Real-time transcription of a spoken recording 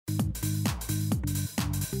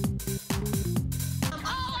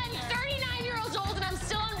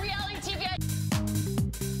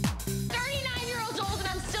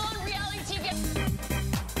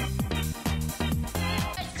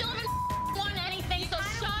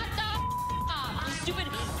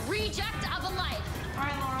reject of a life. All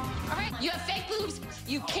right, Laurel. All right? You have fake boobs.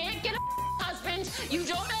 You can't get a husband. You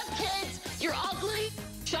don't have kids. You're ugly.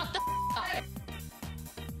 Shut the up.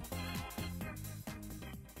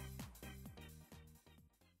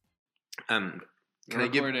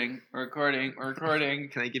 Recording.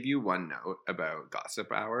 Can I give you one note about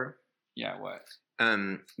Gossip Hour? Yeah, what?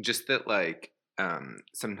 Just that, like,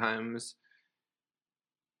 sometimes,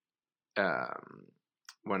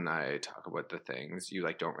 when I talk about the things, you,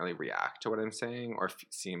 like, don't really react to what I'm saying or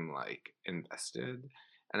seem, like, invested.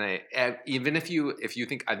 And even if you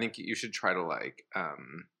think, I think you should try to, like,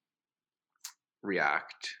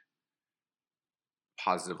 react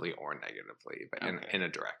positively or negatively, but in a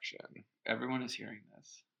direction. Everyone is hearing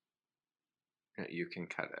this. You can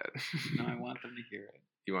cut it. No, I want them to hear it.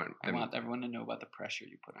 I want everyone to know about the pressure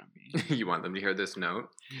you put on me. You want them to hear this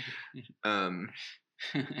note?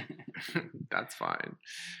 That's fine.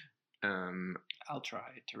 I'll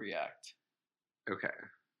try to react. Okay.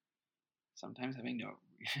 Sometimes having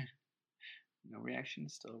no reaction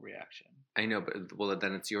is still a reaction. I know, but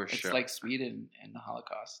then it's your show. It's like Sweden and the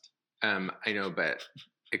Holocaust. I know, but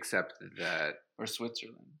except that or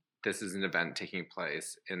Switzerland. This is an event taking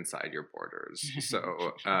place inside your borders,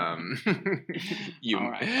 so you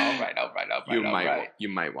all right. You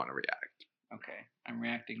might want to react. Okay, I'm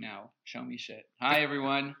reacting now. Show me shit. Hi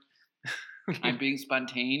everyone. I'm being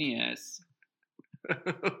spontaneous.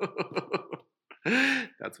 That's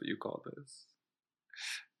what you call this.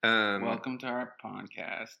 Welcome to our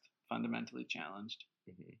podcast, Fundamentally Challenged.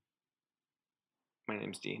 Mm-hmm. My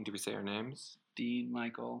name's Dean. Did we say our names? Dean,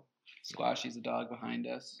 Michael. Squashy's the dog behind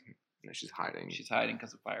us. No, she's hiding. She's hiding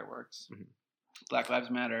because of fireworks. Mm-hmm. Black Lives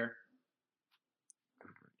Matter.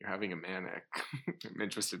 You're having a manic. I'm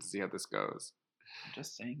interested to see how this goes. I'm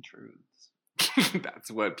just saying truths. That's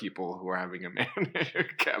what people who are having a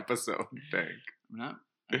manic episode think. I'm not.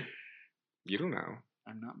 You don't know.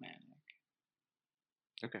 I'm not manic.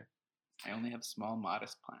 Okay. I only have small,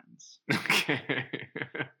 modest plans. Okay.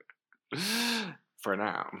 For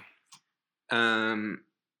now.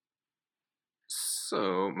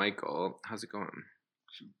 So, Michael, how's it going?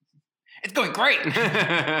 It's going great!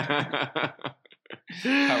 How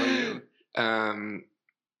are you?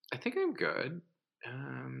 I think I'm good.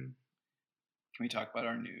 Can we talk about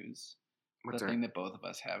our news? What's the thing that both of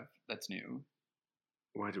us have that's new.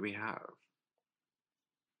 What do we have?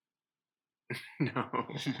 No.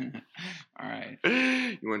 All right.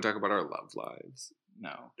 You want to talk about our love lives?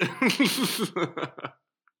 No.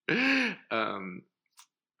 I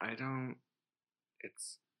don't.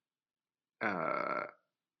 It's.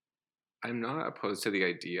 I'm not opposed to the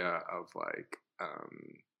idea of like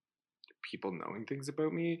people knowing things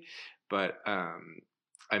about me, but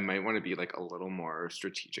I might want to be like a little more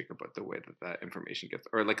strategic about the way that information gets,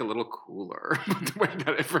 or like a little cooler about the way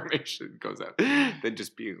that information goes out than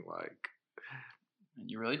just being like.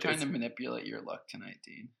 And you're really trying to manipulate your luck tonight,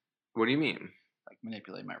 Dean. What do you mean? Like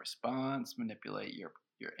manipulate my response, manipulate your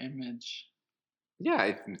image. Yeah,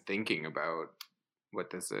 I'm thinking about what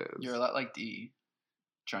this is. You're a lot like Dee,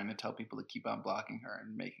 trying to tell people to keep on blocking her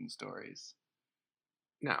and making stories.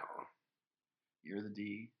 No. You're the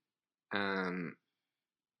D. I'm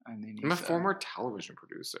a former television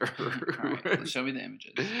producer. All right, well, show me the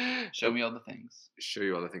images. Show me all the things. Show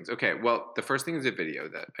you all the things. Okay, well, the first thing is a video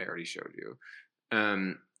that I already showed you.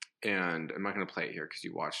 And I'm not going to play it here because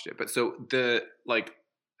you watched it. But so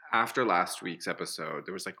after last week's episode,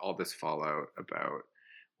 there was like all this fallout about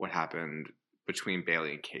what happened between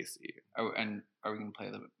Bailey and Casey. Oh, and are we going to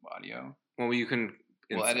play the audio? Well, you can.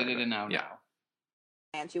 We'll edit it in now.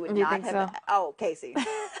 And you would not have. So? Oh, Casey.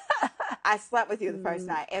 I slept with you the first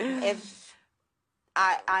night. If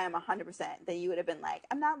I am 100%, then you would have been like,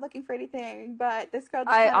 I'm not looking for anything, but this girl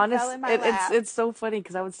just fell in my lap. It's so funny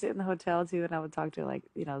because I would sit in the hotel too, and I would talk to like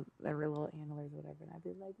every little handlers or whatever, and I'd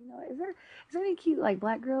be like, is there any cute like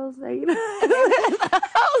black girls that in the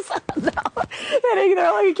house? No, and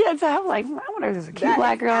they're like, you can't tell. I'm like, I wonder if there's a cute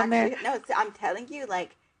black girl in there. No, I'm telling you,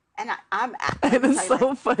 like, and I'm it's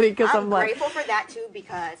so funny because I'm like grateful for that too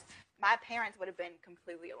because. My parents would have been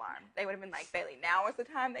completely alarmed. They would have been like, Bailey, now is the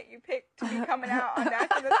time that you picked to be coming out on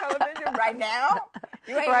national television? Right now?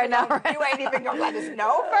 You ain't even going to let us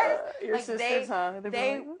know first? Your sisters, huh?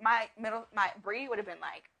 My Bree would have been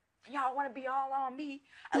like, y'all want to be all on me?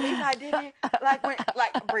 At least I didn't.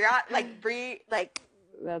 Bree,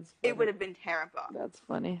 that's funny. It would have been terrible. That's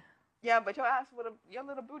funny. Yeah, but your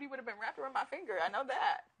little booty would have been wrapped around my finger. I know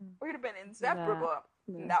that. We would have been inseparable.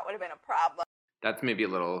 That would have been a problem. That's maybe a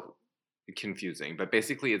little confusing, but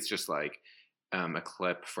basically it's just like a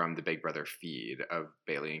clip from the Big Brother feed of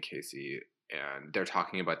Bailey and Casey and they're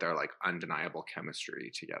talking about their like undeniable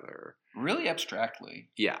chemistry together. Really abstractly.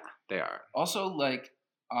 Yeah, they are. Also, like,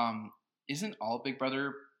 isn't all Big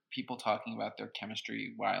Brother people talking about their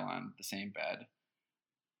chemistry while on the same bed?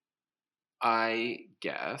 I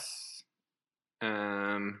guess.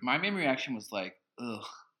 My main reaction was like, ugh,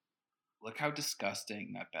 look how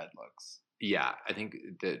disgusting that bed looks. Yeah, I think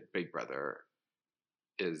that Big Brother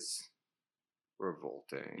is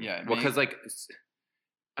revolting. Yeah, well, because like,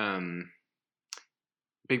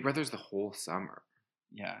 Big Brother's the whole summer.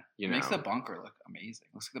 Yeah, you know, makes the bunker look amazing.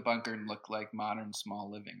 Looks like the bunker look like modern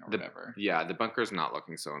small living or whatever. Yeah, the bunker's not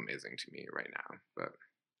looking so amazing to me right now, but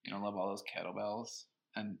you know, I love all those kettlebells,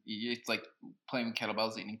 and it's like playing with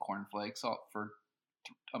kettlebells, eating cornflakes for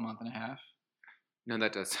a month and a half. No,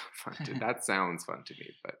 that does sound fun. That sounds fun to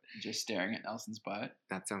me, but just staring at Nelson's butt.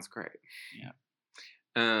 That sounds great. Yeah.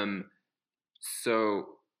 So,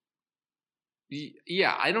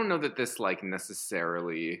 yeah, I don't know that this like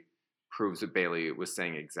necessarily proves what Bailey was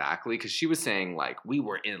saying exactly, because she was saying like we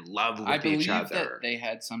were in love with each other. I believe that they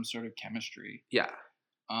had some sort of chemistry. Yeah.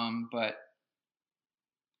 But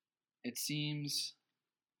it seems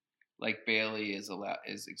like Bailey is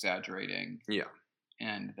exaggerating. Yeah.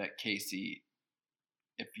 And that Casey,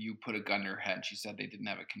 if you put a gun to her head, she said they didn't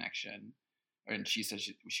have a connection, and she said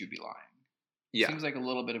she would be lying. Yeah. Seems like a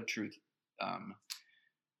little bit of truth.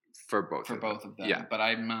 For both of them. Yeah. But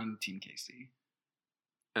I'm on Team Casey.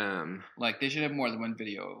 Like they should have more than one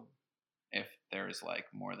video if there's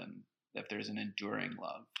an enduring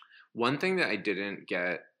love. One thing that I didn't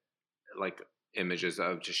get like images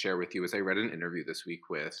of to share with you is I read an interview this week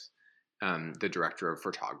with the director of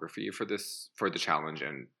photography for the challenge,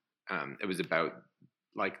 and it was about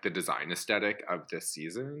like the design aesthetic of this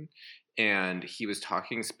season, and he was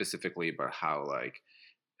talking specifically about how like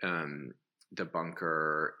the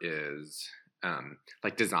bunker is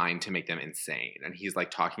like designed to make them insane, and he's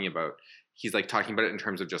talking about it in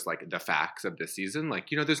terms of just like the facts of this season,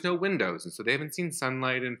 like, you know, there's no windows, and so they haven't seen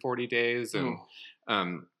sunlight in 40 days, and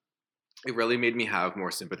it really made me have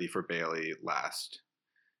more sympathy for Bailey last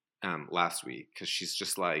week, because she's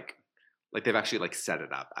just like they've actually like set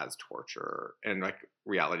it up as torture, and like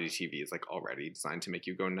reality TV is like already designed to make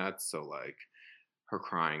you go nuts, so like her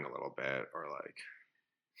crying a little bit or like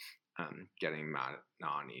getting mad at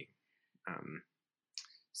Nany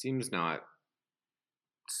seems not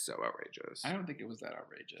so outrageous. I don't think it was that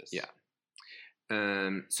outrageous. Yeah.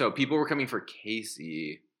 So people were coming for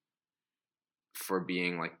Casey for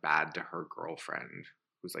being like bad to her girlfriend,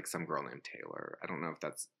 who's like some girl named Taylor. I don't know if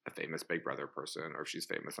that's a famous Big Brother person or if she's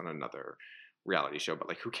famous on another reality show, but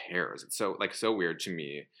like who cares? It's so weird to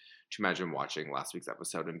me to imagine watching last week's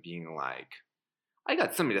episode and being like, I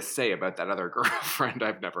got something to say about that other girlfriend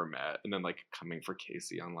I've never met, and then like coming for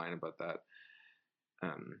Casey online about that.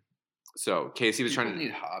 So Casey was trying to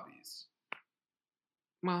need hobbies.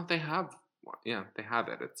 Well, they have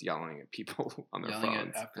it. It's yelling at people on their phones. Yelling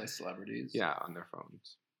at F-list celebrities. Yeah, on their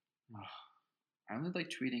phones. I only like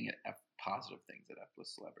tweeting at positive things at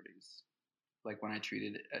F-list celebrities. Like when I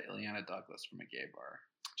tweeted at Ileana Douglas from a gay bar.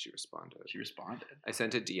 She responded. I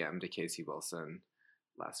sent a DM to Casey Wilson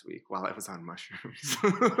last week while I was on mushrooms.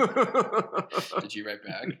 Did you write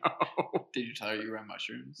back? No. Did you tell her you were on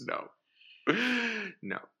mushrooms? No.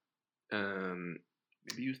 No.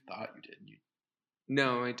 Maybe you thought you did.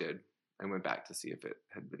 No, I did. I went back to see if it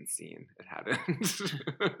had been seen. It hadn't.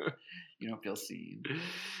 You don't feel seen.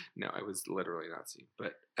 No, I was literally not seen.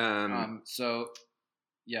 But so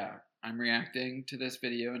yeah, I'm reacting to this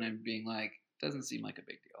video and I'm being like, doesn't seem like a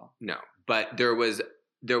big deal. No, but there was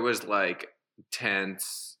like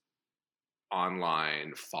tense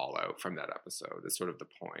online fallout from that episode. Is sort of the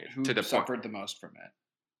point. Who suffered the most from it?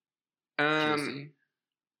 Casey?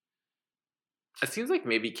 It seems like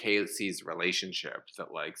maybe Casey's relationship,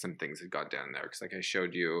 that like some things had got down there, because like I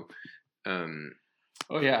showed you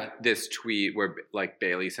this tweet where like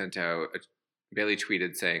Bailey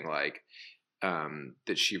tweeted saying like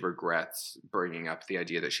that she regrets bringing up the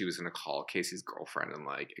idea that she was going to call Casey's girlfriend and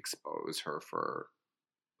like expose her for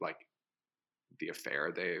like the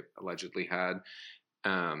affair they allegedly had,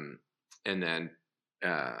 and then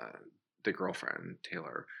the girlfriend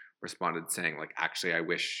Taylor responded saying like, actually, I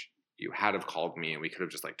wish you had have called me and we could have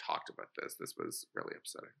just like talked about this. This was really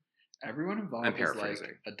upsetting. Everyone involved is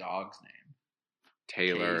like a dog's name.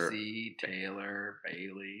 Taylor, Casey, Taylor,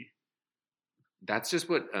 Bailey. That's just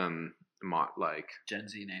what like Gen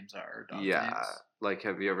Z names are. Dogs names. Like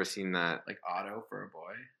have you ever seen that? Like Otto for a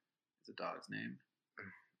boy is a dog's name.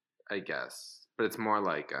 I guess, but it's more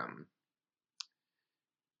like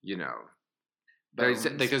you know. Bones.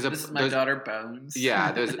 This is my daughter Bones.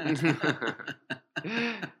 Yeah, there's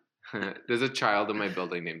There's a child in my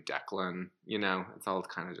building named Declan. You know, it's all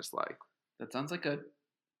kind of just like. That sounds like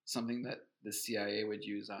something that the CIA would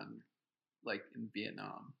use on, like in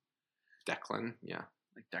Vietnam. Declan, yeah.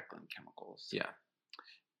 Like Declan chemicals. Yeah.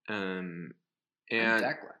 And I'm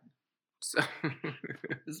Declan. So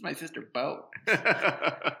this is my sister Bo.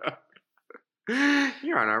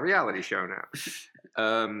 You're on our reality show now.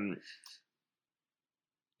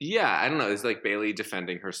 Yeah, I don't know. It's like Bailey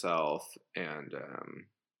defending herself, and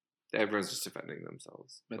everyone's just defending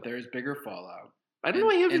themselves. But there's bigger fallout. I don't know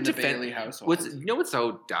why you have in to the defend Bailey household. What's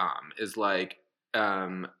so dumb is like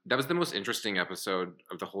that was the most interesting episode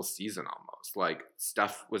of the whole season almost. Like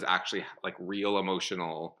stuff was actually like real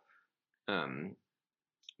emotional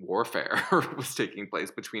warfare was taking place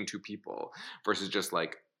between two people versus just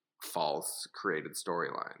like false created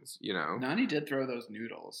storylines, you know? Nany did throw those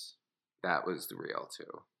noodles. That was the real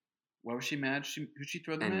too. Why was she mad? Who'd she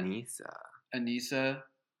throw them Aneesa. Aneesa.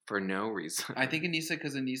 For no reason. I think Aneesa,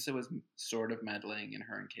 because Aneesa was sort of meddling in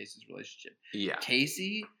her and Casey's relationship. Yeah.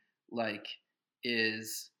 Casey, like,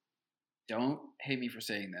 don't hate me for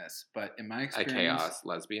saying this, but in my experience. A chaos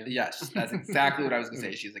lesbian? Yes, that's exactly what I was going to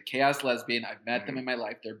say. She's a chaos lesbian. I've met them in my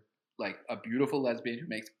life. They're like a beautiful lesbian who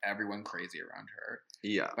makes everyone crazy around her.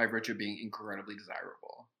 Yeah. By virtue of being incredibly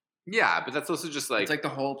desirable. Yeah, but that's also just like. It's like the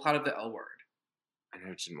whole plot of the L Word. I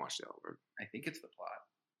never didn't watch the L Word. I think it's the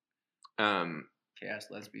plot. Chaos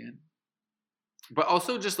lesbian. But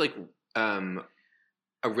also just like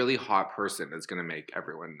a really hot person is gonna make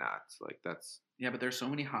everyone nuts. Like that's. Yeah, but there's so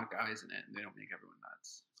many hot guys in it, and they don't make everyone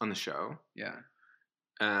nuts. On the show? Yeah.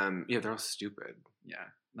 Yeah, they're all stupid. Yeah.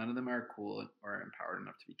 None of them are cool or empowered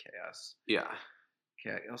enough to be chaos. Yeah.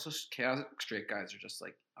 Also, chaos straight guys are just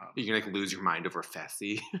like... you can like lose your mind over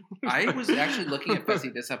Fessy. I was actually looking at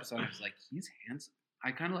Fessy this episode, and I was like, he's handsome.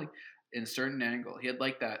 I kind of like, in a certain angle, he had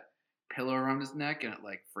like that pillow around his neck, and it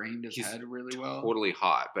like framed his head really well. Totally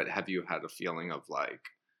hot, but have you had a feeling of like...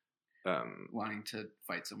 wanting to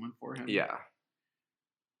fight someone for him? Yeah.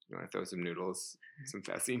 You want to throw some noodles, some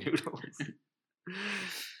Fessy noodles.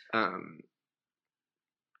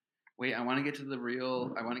 Wait, I want to get to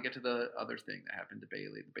the other thing that happened to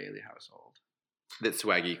Bailey, the Bailey household. That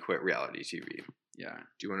Swaggy quit reality TV. Yeah.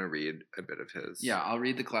 Do you want to read a bit of his? Yeah, I'll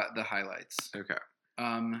read the highlights. Okay.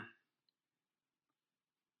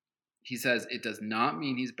 He says, it does not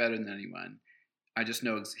mean he's better than anyone. I just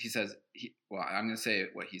know, he says, I'm going to say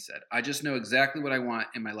what he said. I just know exactly what I want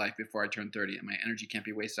in my life before I turn 30, and my energy can't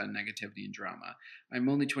be wasted on negativity and drama. I'm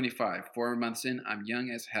only 25. 4 months in, I'm young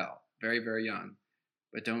as hell. Very, very young.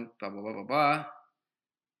 But don't blah, blah, blah, blah, blah.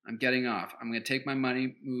 I'm getting off. I'm going to take my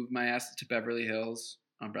money, move my ass to Beverly Hills,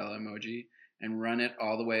 umbrella emoji, and run it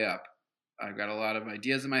all the way up. I've got a lot of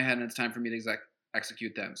ideas in my head, and it's time for me to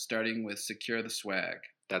execute them, starting with Secure the Swag.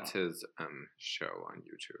 That's his show on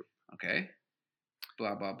YouTube. Okay.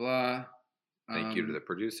 Blah, blah, blah. Thank you to the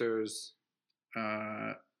producers.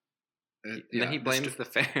 Then he blames the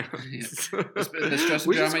fans. Yeah. The stress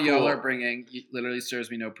and drama y'all are bringing literally serves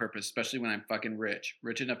me no purpose, especially when I'm fucking rich.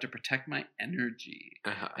 Rich enough to protect my energy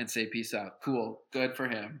and say peace out. Cool. Good for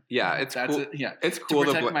him. Yeah, it's cool. Yeah, it's cool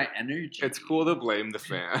to protect my energy. It's cool to blame the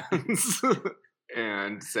fans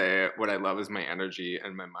and say what I love is my energy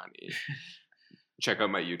and my money. Check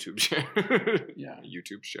out my YouTube show. Yeah.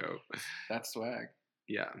 YouTube show. That's swag.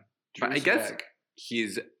 Yeah. True but I swag. guess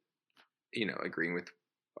he's, agreeing with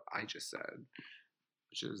what I just said,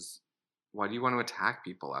 which is, why do you want to attack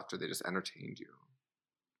people after they just entertained you?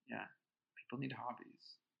 Yeah. People need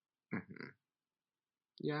hobbies. Mm-hmm.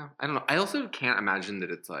 Yeah. I don't know. I also can't imagine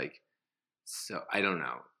that it's like,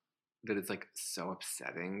 that it's like so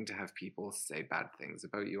upsetting to have people say bad things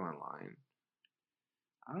about you online.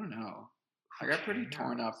 I don't know. I got pretty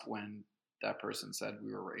torn up when that person said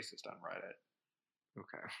we were racist on Reddit.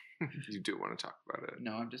 Okay. You do want to talk about it.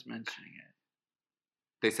 No, I'm just mentioning it.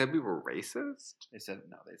 They said we were racist? They said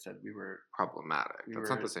we were... Problematic. That's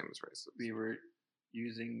not the same as racist. We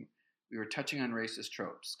were touching on racist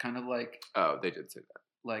tropes. Kind of like... Oh, they did say that.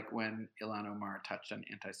 Like when Ilhan Omar touched on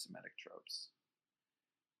anti-Semitic tropes.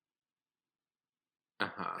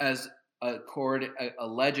 Uh-huh. As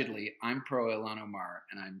allegedly, I'm pro Ilhan Omar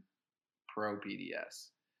and I'm pro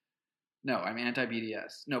BDS. No, I'm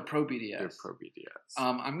anti-BDS. No, pro-BDS. You're pro-BDS.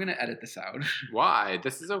 I'm going to edit this out. Why?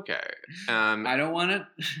 This is okay. I don't want to...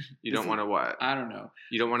 You don't want to what? I don't know.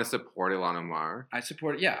 You don't want to support Ilhan Omar? I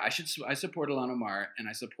support Ilhan Omar, and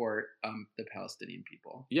I support the Palestinian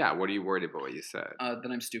people. Yeah, what are you worried about what you said?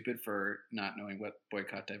 That I'm stupid for not knowing what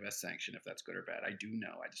boycott, divest, sanction, if that's good or bad. I do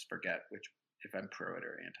know. I just forget if I'm pro it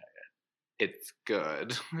or anti it. It's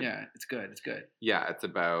good. Yeah, it's good. It's good. Yeah, it's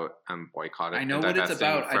about boycotting. I know and what it's divesting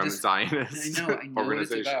about. from Zionist I know what it's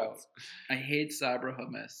organizations. about. I hate Sabra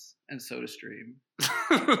hummus and SodaStream.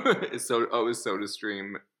 Is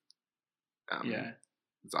SodaStream Yeah.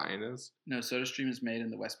 Zionist? No, SodaStream is made in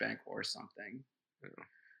the West Bank or something. Yeah.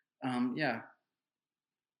 Yeah.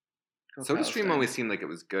 Go SodaStream Palestine. always seemed like it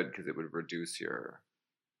was good because it would reduce your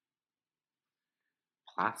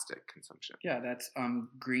plastic consumption. Yeah, that's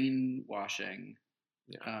greenwashing.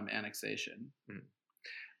 Yeah. Annexation.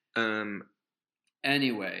 Mm.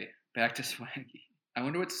 Anyway, back to Swaggy. I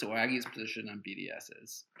wonder what Swaggy's position on BDS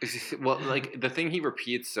is. Well, like the thing he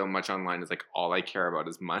repeats so much online is like, all I care about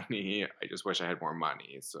is money. I just wish I had more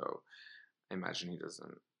money. So I imagine he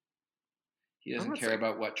doesn't. He doesn't care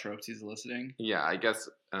about what tropes he's eliciting. Yeah, I guess.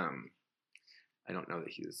 I don't know that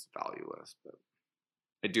he's valueless, but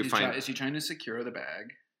I do find. Is he trying to secure the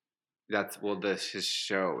bag? That's his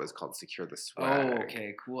show is called Secure the Swag. Oh,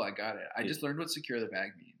 okay, cool. I got it. I just learned what secure the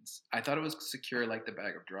bag means. I thought it was secure like the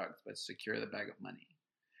bag of drugs, but secure the bag of money.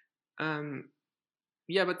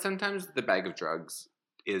 Yeah, but sometimes the bag of drugs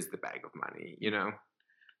is the bag of money. You know,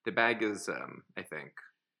 the bag is, I think,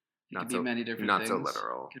 It could be many different not things. so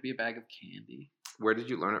literal. It could be a bag of candy. Where did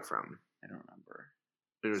you learn it from? I don't remember.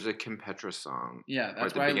 There's a Kim Petra song. Yeah,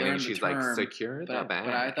 that's where why at the beginning I learned she's the term. like, secure the bag.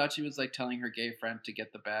 But I thought she was like telling her gay friend to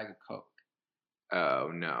get the bag of Coke.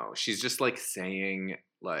 Oh no, she's just like saying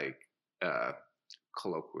like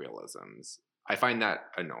colloquialisms. I find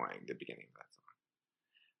that annoying. The beginning of that song.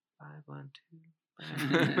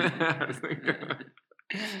 512.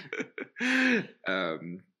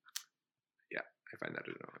 Yeah, I find that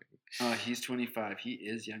annoying. Oh, he's 25. He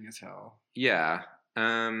is young as hell. Yeah.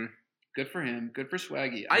 Good for him. Good for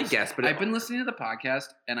Swaggy. I guess, but I've been listening to the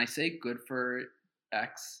podcast, and I say good for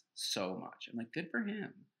X so much. I'm like, good for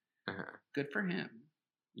him. Uh-huh. Good for him.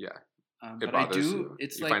 Yeah. But I do. You.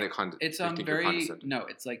 It's you like find it it's very no.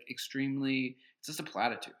 It's like extremely. It's just a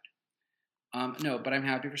platitude. No, but I'm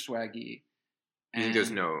happy for Swaggy. You think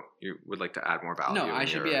there's no? You would like to add more value? No, I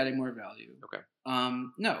should be adding more value. Okay.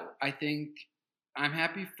 No, I think I'm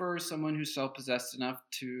happy for someone who's self-possessed enough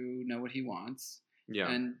to know what he wants. Yeah.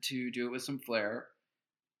 And to do it with some flair.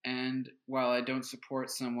 And while I don't support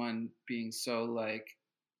someone being so like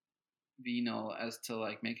venal as to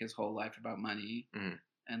like make his whole life about money,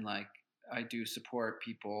 and like I do support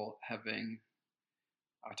people having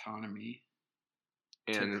autonomy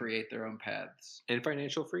to create their own paths and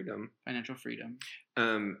financial freedom. Financial freedom.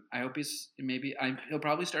 I hope he'll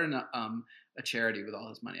probably start a charity with all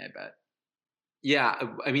his money. I bet. Yeah,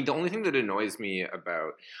 I mean the only thing that annoys me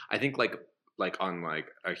about I think like on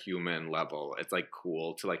like a human level, it's like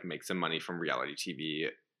cool to like make some money from reality TV.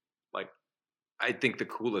 Like, I think the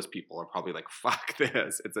coolest people are probably like, fuck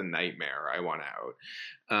this, it's a nightmare, I want out.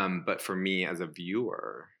 But for me as a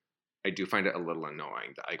viewer, I do find it a little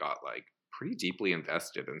annoying that I got like pretty deeply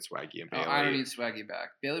invested in Swaggy and Bailey. I don't need Swaggy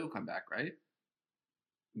back. Bailey will come back, right?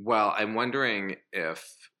 Well, I'm wondering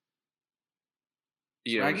if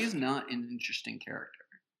Swaggy's not an interesting character.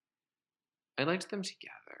 I liked them together.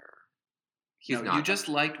 You just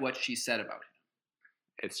liked what she said about him.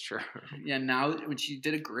 It's true. Yeah, now when she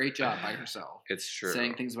did a great job by herself. It's true.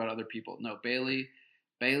 Saying things about other people. No, Bailey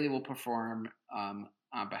will perform on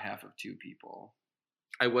behalf of two people.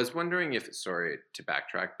 I was wondering if, sorry to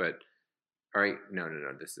backtrack, but all right, no,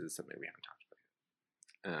 this is something we haven't talked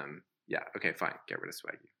about. Yeah, okay, fine. Get rid of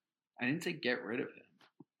Swaggy. I didn't say get rid of him.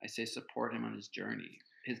 I say support him on his journey,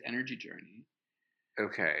 his energy journey.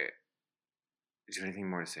 Okay. Is there anything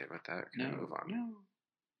more to say about that? Can I move on?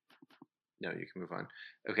 No, you can move on.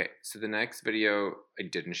 Okay, so the next video I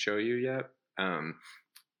didn't show you yet, and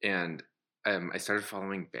I started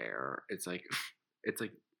following Bear. It's like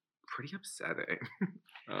pretty upsetting.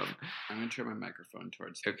 I'm gonna turn my microphone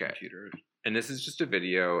towards the computer. And this is just a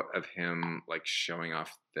video of him like showing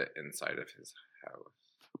off the inside of his house.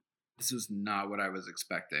 This was not what I was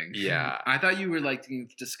expecting. Yeah. I thought you were like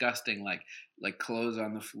disgusting, like clothes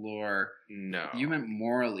on the floor. No. You meant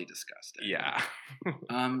morally disgusting. Yeah.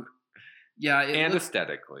 Yeah. And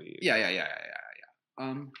aesthetically. Yeah.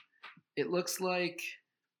 It looks like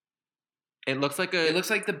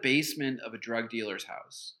the basement of a drug dealer's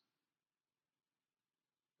house.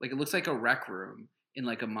 Like it looks like a rec room in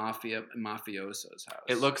like a mafioso's house.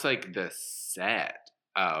 It looks like the set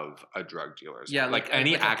of a drug dealer's house. Yeah, like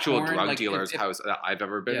any actual drug dealer's house that I've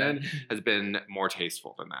ever been in has been more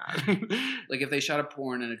tasteful than that. Like if they shot a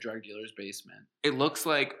porn in a drug dealer's basement. It looks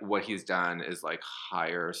like what he's done is like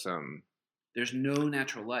hire some there's no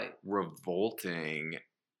natural light. Revolting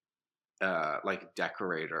like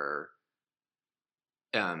decorator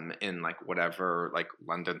in like whatever like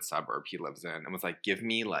London suburb he lives in, and was like, give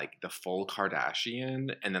me like the full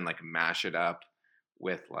Kardashian and then like mash it up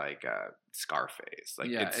with like Scarface. Like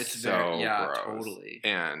Yeah, it's it's so very, yeah, gross. totally.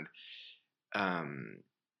 And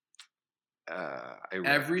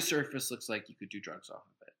every surface looks like you could do drugs off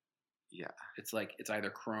of it. Yeah. It's like it's either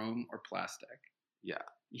chrome or plastic. Yeah.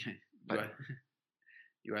 But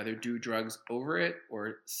you either do drugs over it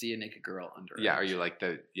or see a naked girl under it. Yeah, or you like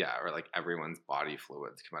or like everyone's body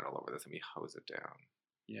fluids come out all over this and we hose it down.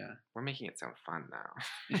 Yeah. We're making it sound fun now.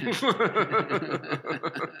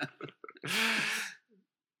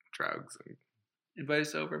 Drugs and invite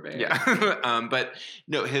us over, babe. Yeah. But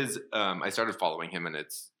no, his I started following him and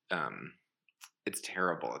it's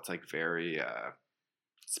terrible. It's like very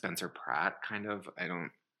Spencer Pratt kind of. I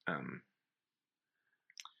don't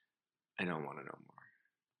want to know more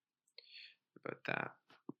about that.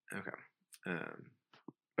 Okay.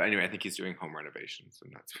 But anyway, I think he's doing home renovations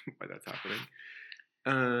and that's why that's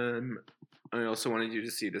happening. I also wanted you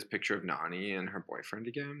to see this picture of Nani and her boyfriend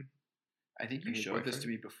again. I think you showed this to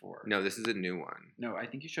me before. No, this is a new one. No, I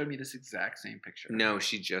think you showed me this exact same picture. No,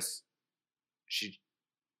 she just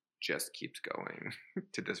keeps going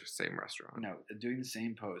to this same restaurant. No, doing the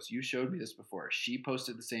same pose. You showed me this before. She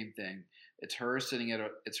posted the same thing. It's her sitting at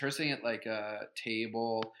like a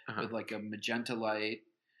table with like a magenta light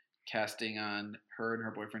casting on her and her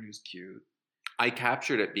boyfriend who's cute. I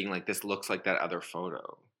captured it being like, this looks like that other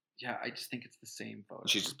photo. Yeah, I just think it's the same photo.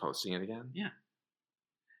 She's just posting it again? Yeah.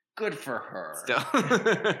 Good for her.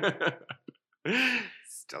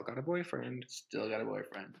 Still got a boyfriend.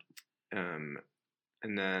 And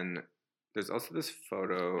then there's also this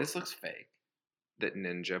photo. This looks fake. That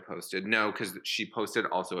Ninja posted. No, because she posted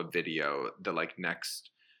also a video. The like next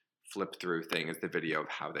flip through thing is the video of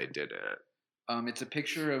how they did it. It's a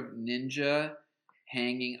picture of Ninja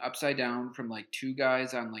hanging upside down from like two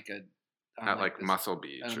guys on like a at like Muscle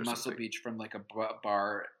Beach or Muscle something. Beach from like a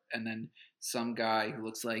bar, and then some guy who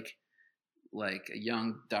looks like a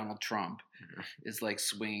young Donald Trump is like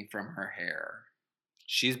swinging from her hair.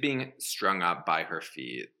 She's being strung up by her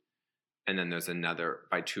feet, and then there's another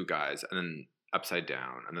by two guys, and then upside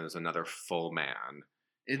down, and then there's another full man.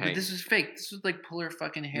 But this is fake. This was like pull her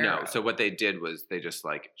fucking hair out. So what they did was they just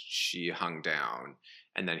like she hung down,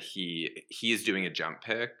 and then he's doing a jump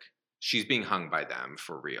pick. She's being hung by them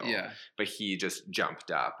for real. Yeah. But he just jumped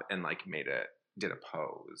up and like did a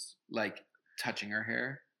pose. Like touching her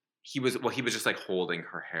hair? He was just like holding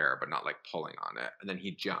her hair but not like pulling on it. And then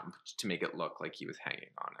he jumped to make it look like he was hanging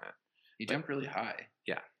on it. He jumped really high.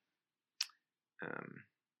 Yeah. And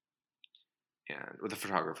the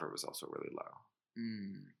photographer was also really low.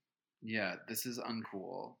 Yeah, this is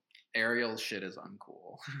uncool. Ariel shit is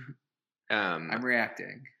uncool. I'm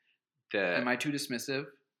reacting. Am I too dismissive?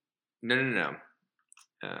 No.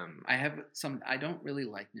 I don't really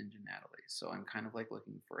like Ninja Natalie, so I'm kind of like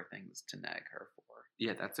looking for things to nag her for.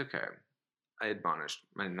 Yeah, that's okay. Not admonished,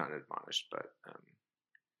 but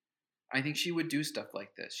I think she would do stuff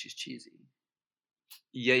like this. She's cheesy.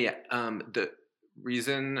 Yeah. The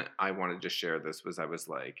reason I wanted to share this was I was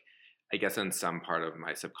like, I guess in some part of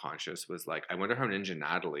my subconscious was like, I wonder how Ninja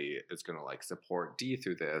Natalie is going to like support Dee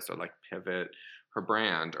through this or like pivot her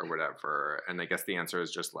brand or whatever. And I guess the answer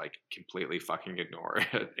is just like completely fucking ignore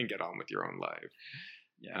it and get on with your own life.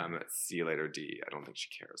 Yeah. See you later, Dee. I don't think she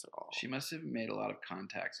cares at all. She must have made a lot of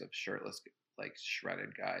contacts of shirtless, like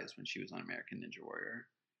shredded guys when she was on American Ninja Warrior.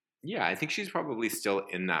 Yeah, I think she's probably still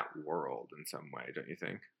in that world in some way, don't you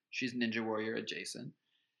think? She's Ninja Warrior adjacent.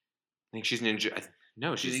 I think she's Ninja.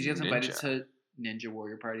 No, she's she gets invited to Ninja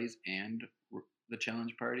Warrior parties and the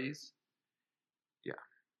challenge parties. Yeah.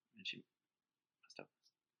 And she messed up.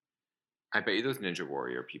 I bet you those Ninja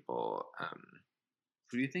Warrior people.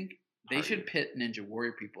 Who do you think? They should pit Ninja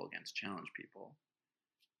Warrior people against challenge people.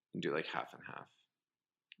 And do like half and half.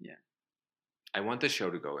 Yeah. I want the show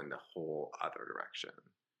to go in the whole other direction.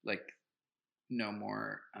 Like, no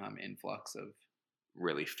more influx of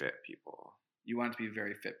really fit people. You want it to be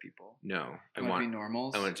very fit people. No, I want to be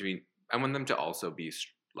normals. I want them to also be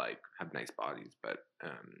like have nice bodies, but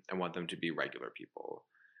I want them to be regular people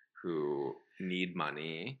who need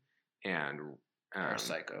money and are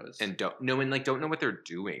psychos and don't know what they're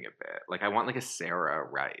doing a bit. Like I want like a Sarah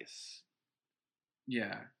Rice.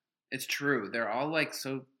 Yeah, it's true. They're all like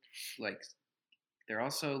so like they're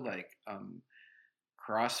also like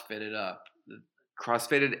crossfitted up.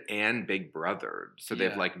 Crossfitted and Big Brothered, so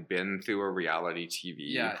they've like been through a reality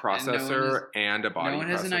TV processor and a body. No one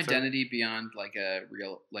has processor. an identity beyond like a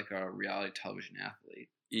reality television athlete.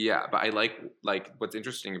 Yeah, but I like what's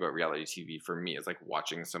interesting about reality TV for me is like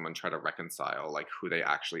watching someone try to reconcile like who they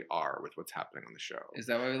actually are with what's happening on the show. Is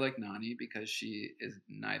that why we like Nani? Because she is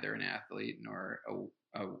neither an athlete nor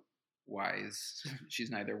a wise. She's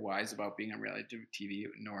neither wise about being on reality TV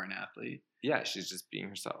nor an athlete. Yeah, she's just being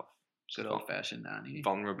herself. Good old fashioned Nani.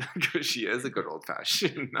 Vulnerable. She is a good old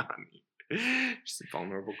fashioned Nani. She's a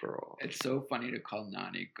vulnerable girl. It's so funny to call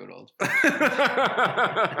Nani good old.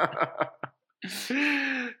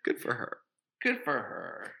 Good for her. Good for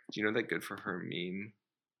her. Do you know that good for her meme?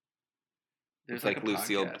 There's it's like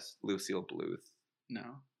Lucille podcast. Bluth.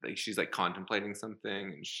 No. Like she's like contemplating something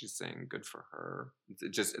and she's saying good for her. I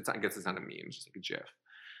guess it's not a meme, it's just like a GIF.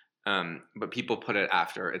 But people put it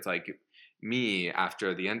after, it's like me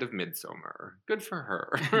after the end of Midsommar. Good for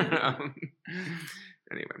her.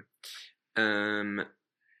 Anyway.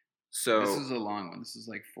 So this is a long one. This is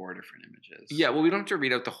like 4 different images. Yeah, well, we don't have to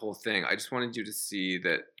read out the whole thing. I just wanted you to see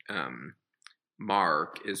that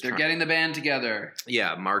Mark is They're getting the band together.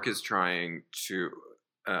 Yeah, Mark is trying to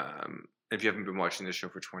if you haven't been watching this show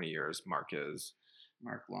for 20 years, Mark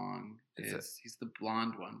Long he's the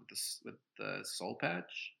blonde one with the soul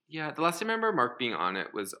patch. Yeah, the last time I remember Mark being on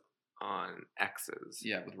it was on X's.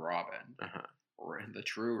 Yeah, with Robin. Or the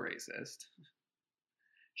true racist.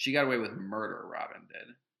 She got away with murder, Robin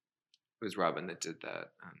did. It was Robin that did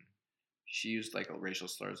that. She used like racial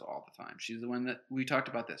slurs all the time. She's the one that we talked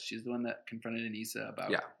about this. She's the one that confronted Anissa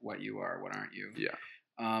about what you are, what aren't you. Yeah.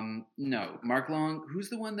 No, Mark Long. Who's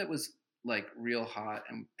the one that was like real hot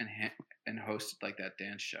and hosted like that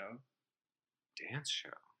dance show? Dance show.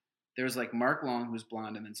 There was like Mark Long, who's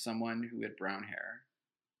blonde, and then someone who had brown hair.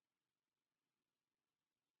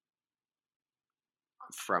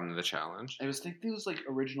 From the challenge. I think it was like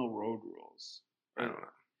original Road Rules. I don't know.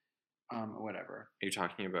 Whatever. Are you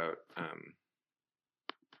talking about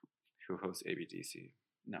who hosts ABDC?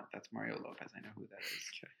 No, that's Mario Lopez. I know who that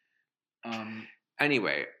is. Okay.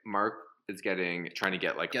 Anyway, Mark is trying to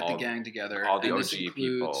get the gang together. All the OG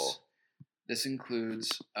people. This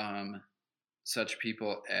includes such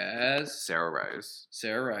people as Sarah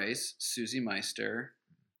Rice, Susie Meister,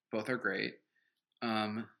 both are great.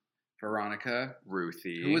 Veronica,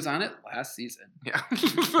 Ruthie, who was on it last season. Yeah.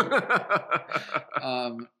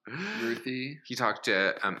 Ruthie. He talked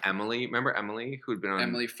to Emily. Remember Emily, who'd been on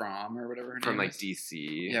Emily Fromm or whatever her name from like is?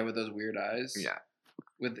 DC. Yeah, with those weird eyes. Yeah.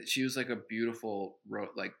 She was like a beautiful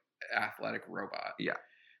like athletic robot. Yeah.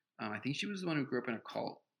 I think she was the one who grew up in a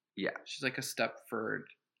cult. Yeah. She's like a Stepford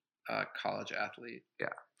college athlete.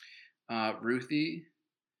 Yeah. Ruthie.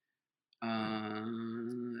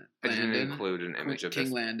 I didn't include an image of King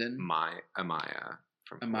this. Landon. Amaya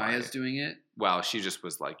from Amaya's Hawaii. doing it. Well, she just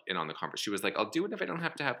was like in on the conference. She was like, "I'll do it if I don't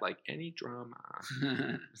have to have like any drama."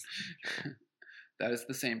 That's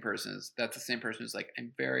the same person who's like,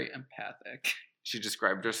 I'm very empathic. She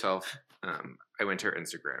described herself. I went to her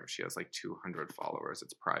Instagram. She has like 200 followers.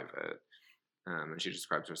 It's private, and she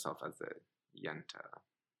describes herself as a yenta.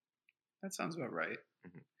 That sounds about right.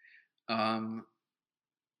 Mm-hmm.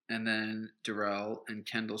 And then Darrell and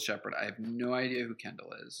Kendall Shepard. I have no idea who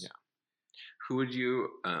Kendall is. Yeah. Who would you?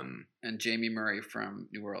 And Jamie Murray from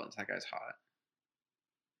New Orleans. That guy's hot.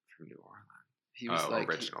 From New Orleans. He was like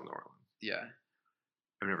original New Orleans. Yeah.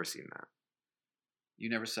 I've never seen that. You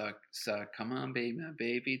never saw Come On Be My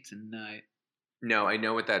Baby Tonight. No, I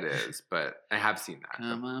know what that is, but I have seen that.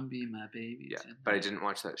 Come on, be my baby. Yeah, tonight. but I didn't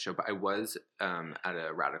watch that show. But I was at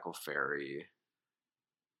a Radical Fairy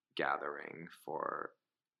gathering for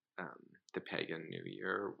the Pagan New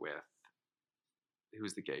Year with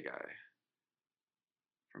who's the gay guy?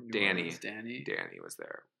 From New Danny. Orleans, Danny. Danny was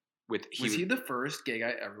there. Was he the first gay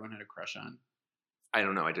guy everyone had a crush on? I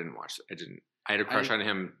don't know. I didn't watch. I had a crush on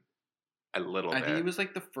him a little bit. I think he was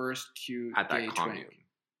like the first cute at that gay commune. twink.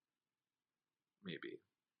 Maybe.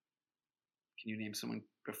 Can you name someone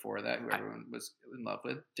before that who everyone was in love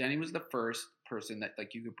with? Danny was the first person that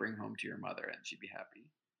like you could bring home to your mother and she'd be happy.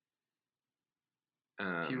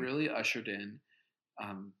 He really ushered in,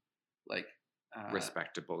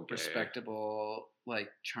 respectable, like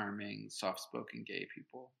charming, soft-spoken gay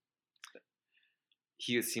people.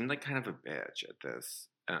 He seemed like kind of a bitch at this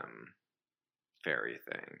fairy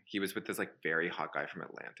thing. He was with this like very hot guy from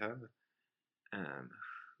Atlanta,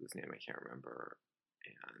 whose name I can't remember,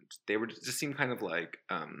 and they were just seemed kind of like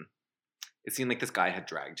it seemed like this guy had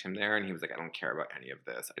dragged him there, and he was like, I don't care about any of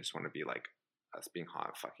this. I just want to be like us being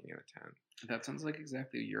hot, fucking in a tent. That sounds like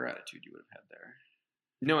exactly your attitude you would have had there.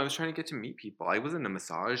 No, I was trying to get to meet people. I was in a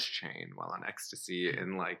massage chain while on ecstasy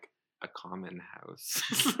in like a common house.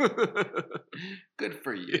 Good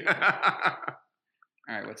for you. Yeah.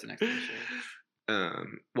 All right, what's the next picture?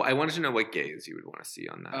 Well, I wanted to know what gays you would want to see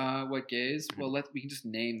on that. What gays? Well, we can just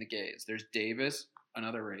name the gays. There's Davis,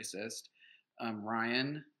 another racist.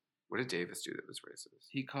 Ryan. What did Davis do that was racist?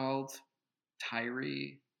 He called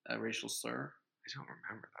Tyree a racial slur. I don't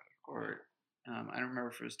remember that. Or I don't remember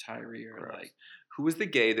if it was Tyree or Gross. like who was the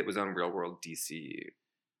gay that was on Real World DC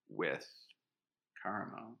with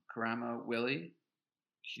Karamo Willie.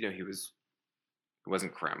 You know, it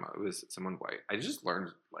wasn't Karamo. It was someone white. I just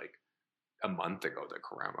learned like a month ago that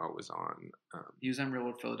Karamo was on. He was on Real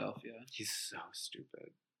World Philadelphia. He's so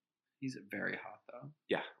stupid. He's very hot though.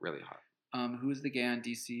 Yeah, really hot. Who was the gay on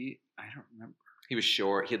DC? I don't remember. He was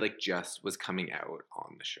short. He like just was coming out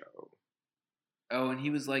on the show. Oh, and he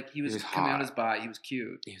was coming out as bi. He was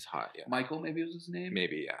cute. He was hot, yeah. Michael, maybe was his name?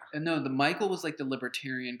 Maybe, yeah. And no, the Michael was like the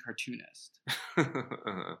libertarian cartoonist.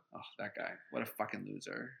 uh-huh. Oh, that guy. What a fucking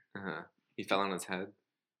loser. Uh-huh. He fell on his head.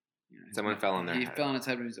 Yeah, Someone fell on their head. He fell on his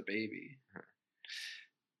head when he was a baby.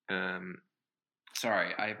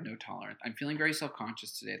 Sorry, I have no tolerance. I'm feeling very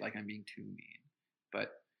self-conscious today, like I'm being too mean.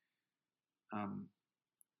 But, I don't know.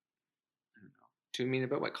 Too mean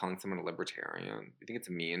about what? Calling someone a libertarian? You think it's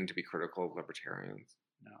mean to be critical of libertarians?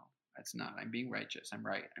 No, that's not. I'm being righteous. I'm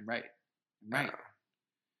right. Oh.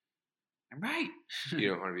 I'm right. You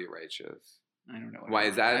don't want to be righteous. I don't know. Why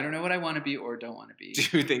is that? I don't know what I want to be or don't want to be.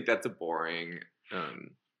 Do you think that's a boring?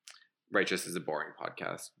 Righteous is a boring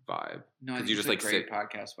podcast vibe. No, because you just like great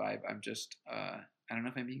podcast vibe. I'm just. I don't know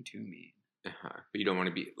if I'm being too mean. But you don't want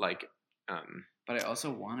to be like. But I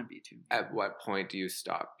also want to be too mean. At what point do you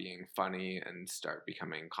stop being funny and start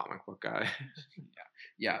becoming comic book guy?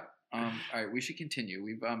 Yeah. All right, we should continue.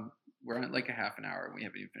 We're on like a half an hour and we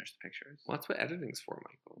haven't even finished the pictures. Well, that's what editing's for,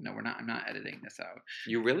 Michael. No, we're not. I'm not editing this out.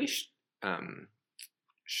 You really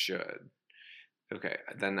should. Okay.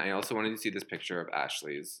 Then I also wanted to see this picture of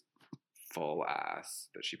Ashley's full ass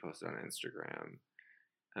that she posted on Instagram.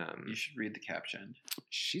 You should read the caption.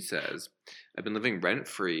 She says, I've been living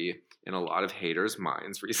rent-free in a lot of haters'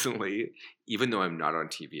 minds recently, even though I'm not on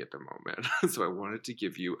TV at the moment. So I wanted to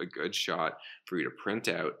give you a good shot for you to print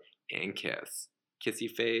out and kiss. Kissy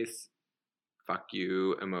face, fuck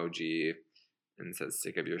you emoji, and says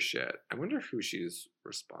sick of your shit. I wonder who she's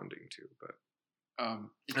responding to, but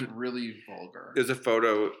it's really vulgar. There's a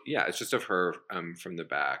photo, yeah, it's just of her from the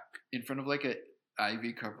back. In front of like a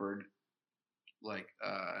ivy covered like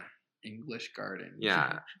English garden.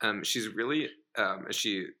 Yeah. She's really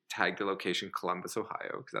she tagged the location Columbus,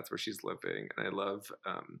 Ohio, because that's where she's living. And I love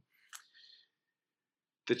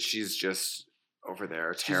that she's just over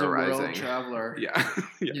there terrorizing. She's a world traveler.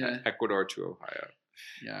 Yeah. Ecuador to Ohio.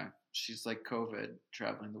 Yeah. She's like COVID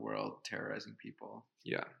traveling the world, terrorizing people.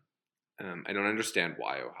 Yeah. I don't understand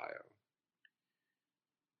why Ohio.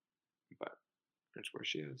 But that's where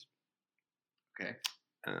she is. Okay.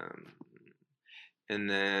 And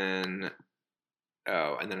then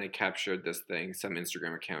I captured this thing. Some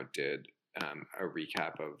Instagram account did a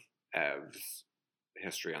recap of Ev's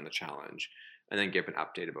history on the challenge, and then gave an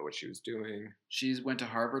update about what she was doing. She's went to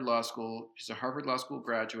Harvard Law School. She's a Harvard Law School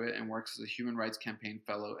graduate and works as a human rights campaign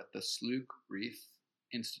fellow at the Slook Reith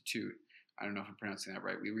Institute. I don't know if I'm pronouncing that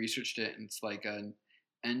right. We researched it, and it's like an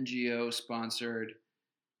NGO-sponsored,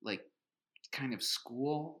 like, kind of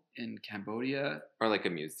school in Cambodia. Or like a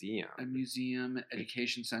museum. A museum,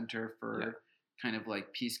 education center for kind of like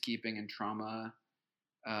peacekeeping and trauma,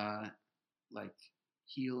 like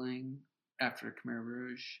healing after Khmer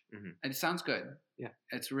Rouge. Mm-hmm. And it sounds good. Yeah.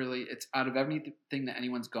 It's out of everything that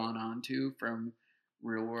anyone's gone on to from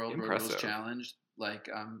Real World Roadhouse Challenge, like,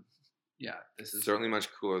 this is certainly much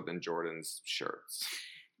cooler than Jordan's shirts.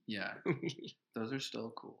 Yeah. Those are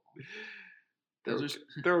still cool. They're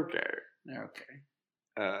okay. They're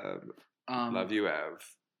okay. Love you, Ev.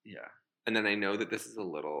 Yeah. And then I know that this is a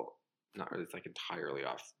little, not really, it's like entirely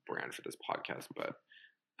off brand for this podcast, but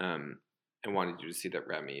I wanted you to see that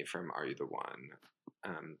Remy from Are You the One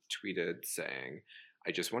tweeted saying,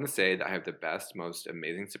 I just want to say that I have the best, most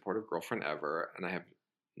amazing, supportive girlfriend ever, and I have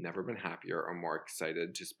never been happier or more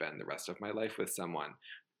excited to spend the rest of my life with someone.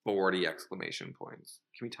 40 exclamation points.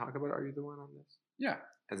 Can we talk about Are You the One on this? Yeah.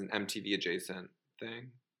 As an MTV adjacent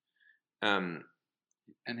thing. And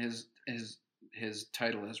his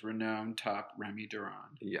title is Renowned Top Remy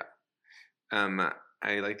Durand. Yeah.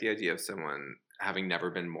 I like the idea of someone having never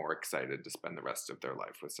been more excited to spend the rest of their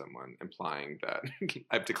life with someone, implying that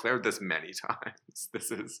I've declared this many times. This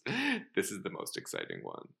is the most exciting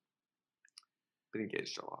one. Been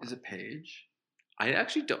engaged a lot. Is it Paige? I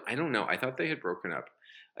don't know. I thought they had broken up.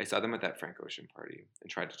 I saw them at that Frank Ocean party and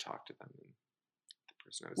tried to talk to them. And the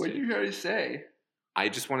person I was what did you try to say? I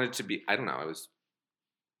just wanted to be, I don't know.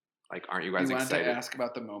 Like, aren't you guys You excited? wanted to ask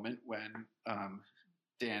about the moment when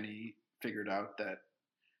Danny figured out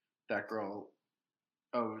that girl.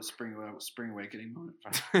 Oh, Spring Awakening moment.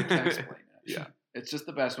 I can't explain it. Yeah. It's just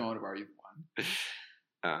the best moment of Are You the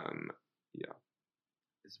One? Yeah.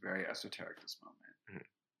 It's very esoteric, this moment.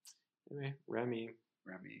 Anyway, Remy,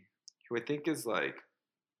 who I think is like,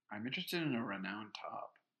 I'm interested in a renowned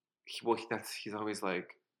top. He's always like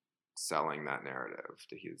selling that narrative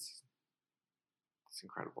that he's this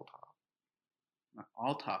incredible top.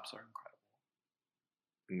 All tops are incredible.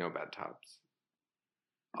 No bad tops.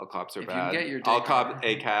 All cops are If you bad. can get your All dick cop, hard.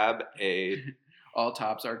 a cab, a All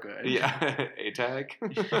tops are good. yeah, a tag.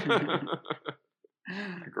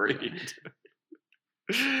 Agreed.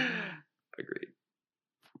 Agreed.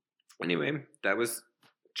 Anyway, that was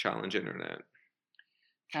Challenge Internet.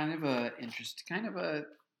 Kind of a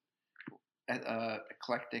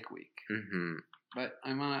eclectic week. Mm-hmm. But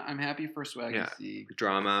I'm happy for Swaggy Yeah. C.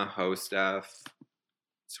 Drama, host stuff,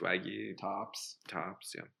 swaggy, Tops.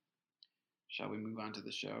 yeah. Shall we move on to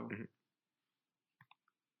the show? Mhm.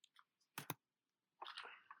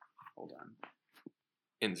 Hold on.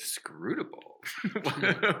 Inscrutable.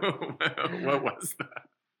 What was that?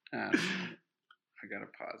 I gotta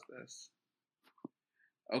pause this.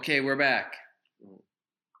 Okay, we're back.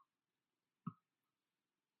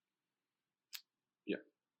 Yeah.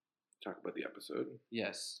 Talk about the episode.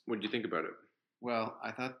 Yes. What did you think about it? Well,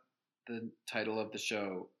 I thought the title of the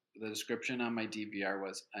show, the description on my DVR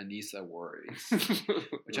was Anissa Worries,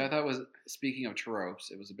 which I thought was, speaking of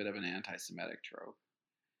tropes, it was a bit of an anti-Semitic trope.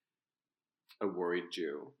 A worried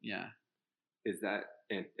Jew. Yeah. Is that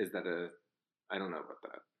a? I don't know about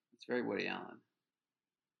that. It's very Woody Allen.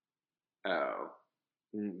 Oh,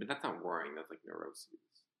 but that's not worrying. That's like neuroses.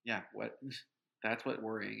 Yeah, what? That's what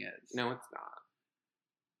worrying is. No, it's not.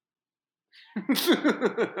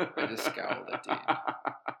 I just scowled at Dean.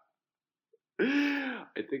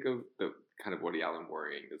 I think of the kind of Woody Allen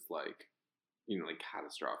worrying is like, like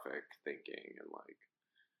catastrophic thinking and like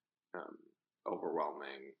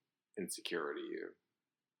overwhelming insecurity.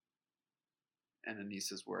 And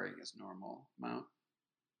Anissa's worrying is normal amount.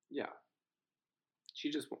 Yeah. She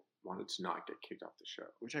just wanted to not get kicked off the show.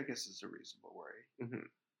 Which I guess is a reasonable worry. Mm-hmm.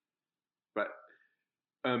 But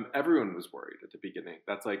everyone was worried at the beginning.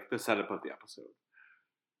 That's like the setup of the episode.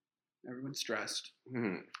 Everyone's stressed.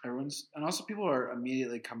 Mm-hmm. And also people are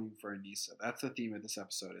immediately coming for Anissa. That's the theme of this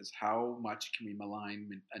episode: is how much can we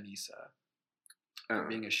malign Anissa for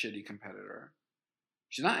being a shitty competitor?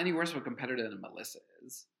 She's not any worse of a competitor than Melissa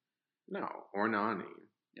is. No, or Nani.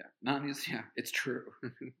 Yeah, Nani's. Yeah, it's true.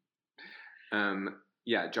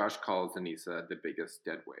 Yeah, Josh calls Anissa the biggest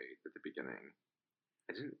dead weight at the beginning.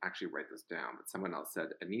 I didn't actually write this down, but someone else said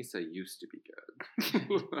Anissa used to be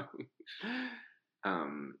good.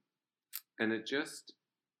 And it just...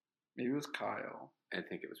 Maybe it was Kyle. I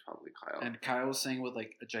think it was probably Kyle. And Kyle was saying with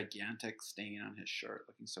like a gigantic stain on his shirt,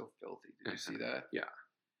 looking so filthy. Did you see that? Yeah.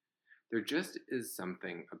 There just is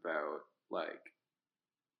something about like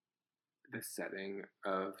the setting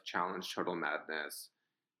of Challenge Total Madness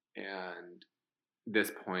and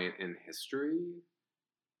this point in history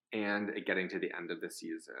and getting to the end of the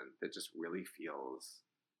season that just really feels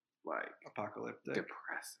like apocalyptic,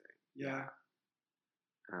 depressing. Yeah.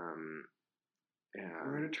 And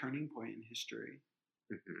we're at a turning point in history.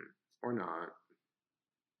 Mm-hmm. Or not.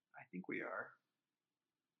 I think we are.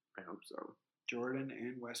 I hope so. Jordan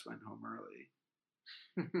and Wes went home early.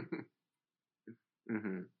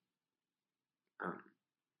 Mm-hmm.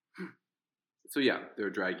 So yeah, they're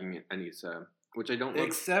dragging Anissa, which I don't love.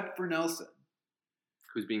 Except for Nelson,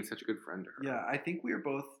 who's being such a good friend to her. Yeah, I think we are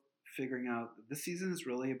both figuring out that this season is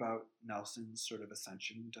really about Nelson's sort of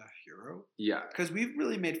ascension to hero. Yeah. Because we've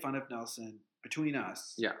really made fun of Nelson between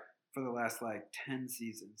us. Yeah. For the last like 10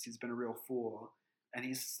 seasons. He's been a real fool. And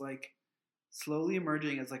he's like slowly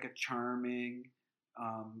emerging as like a charming...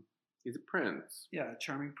 he's a prince. Yeah, a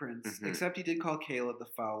charming prince. Mm-hmm. Except he did call Kayla the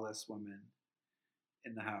foulest woman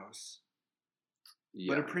in the house.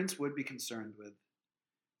 Yeah. But a prince would be concerned with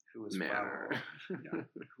who is manner. foul. Yeah,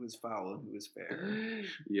 who is foul and who is fair.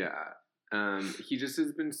 Yeah. He just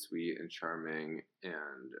has been sweet and charming,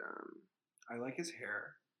 and I like his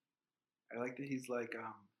hair. I like that he's like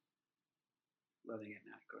letting it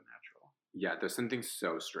go natural. Yeah, there's something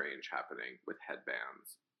so strange happening with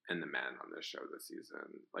headbands and the men on this show this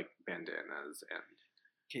season, like bandanas and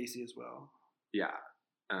Casey as well. Yeah.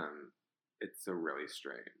 It's so really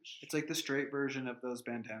strange. It's like the straight version of those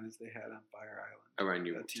bandanas they had on Fire Island. When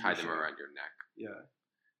you tie them around your neck. Yeah.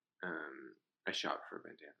 I shopped for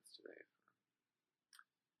bandanas today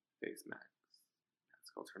for Face Max.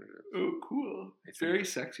 That's alternative. Oh, cool. It's very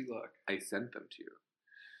sexy look. I sent them to you.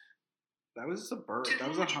 That was a bird. That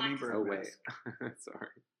was a hummingbird. Oh wait, sorry.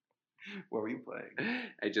 What were you playing?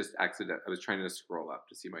 I just I was trying to scroll up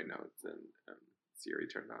to see my notes, and Siri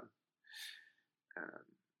turned on.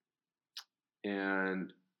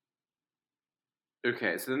 And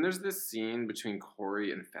okay, so then there's this scene between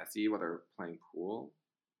Corey and Fessy while they're playing pool.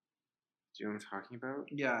 Do you know what I'm talking about?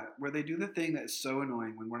 Yeah, where they do the thing that is so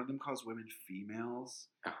annoying when one of them calls women females.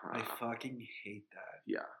 Uh-huh. I fucking hate that.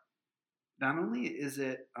 Yeah. Not only is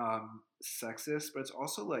it sexist, but it's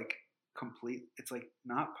also like it's like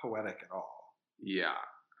not poetic at all. Yeah.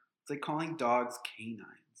 It's like calling dogs canines.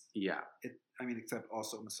 Yeah. Except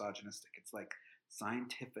also misogynistic. It's like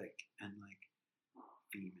scientific and like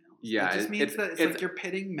females. Yeah. It just means that it's like you're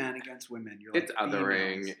pitting men against women. You're like, it's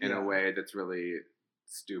othering in a way that's really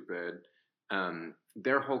stupid.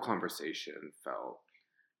 Their whole conversation felt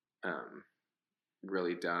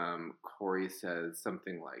really dumb. Corey says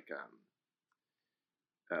something like,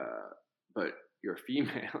 but you're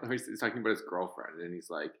female. Or he's talking about his girlfriend, and he's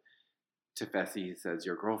like, to Fessy, he says,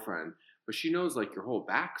 your girlfriend, but she knows like your whole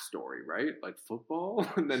backstory, right? Like football.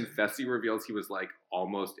 And then Fessy reveals he was like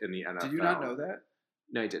almost in the NFL. Did you not know that?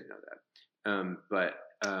 No, I didn't know that. But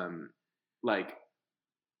like,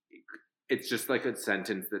 it's just like a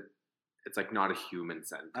sentence that it's like not a human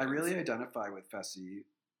sentence. I really identify with Fessy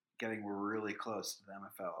getting really close to the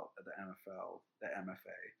NFL, and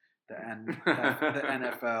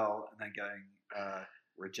then getting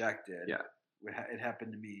rejected. Yeah. It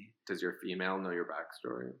happened to me. Does your female know your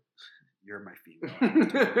backstory? You're my female.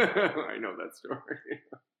 I know that story.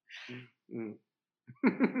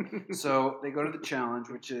 So they go to the challenge,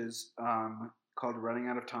 which is called Running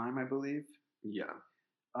Out of Time, I believe. Yeah.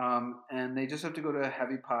 And they just have to go to a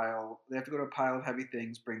heavy pile. They have to go to a pile of heavy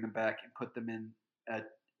things, bring them back, and put them in at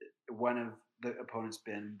one of the opponent's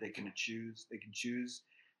bin. They can choose,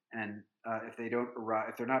 and if they don't arrive,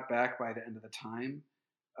 if they're not back by the end of the time,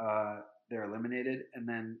 they're eliminated. And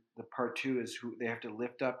then the part two is they have to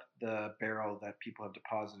lift up the barrel that people have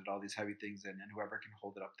deposited all these heavy things in, and whoever can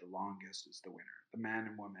hold it up the longest is the winner. The man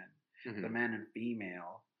and woman, the man and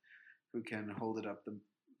female, who can hold it up the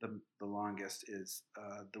longest is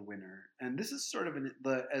the winner. And this is sort of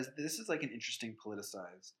this is like an interesting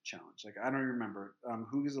politicized challenge. Like, I don't remember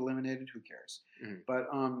who is eliminated. Who cares? But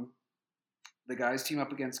the guys team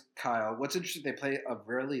up against Kyle. What's interesting, they play a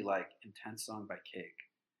really like intense song by Cake.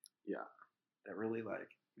 Yeah, that really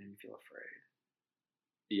like made me feel afraid.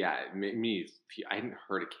 Yeah, it made me. I hadn't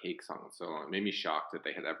heard a Cake song in so long. It made me shocked that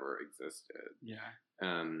they had ever existed. Yeah.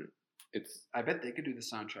 I bet they could do the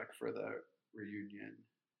soundtrack for the reunion.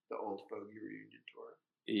 The Old Fogey reunion tour.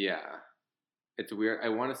 Yeah. It's weird. I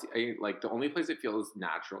want to see, like, the only place it feels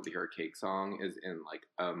natural to hear a Cake song is in, like,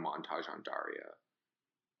 a montage on Daria.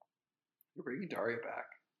 You're bringing Daria back.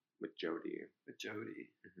 With Jodie.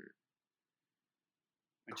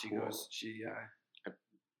 When she Cool. goes, I'm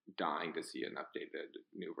dying to see an updated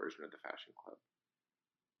new version of The Fashion Club.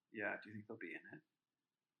 Yeah, do you think they'll be in it?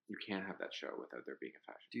 You can't have that show without there being a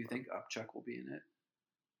fashion Do you club. think Upchuck will be in it?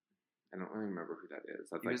 I don't really remember who that is.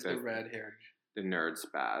 That's He like was the red-haired. the nerd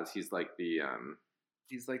spaz. He's like the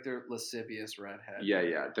He's like their lascivious redhead.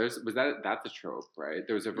 Yeah. That's a trope, right?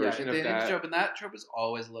 There was a version of they that. did trope, and that trope is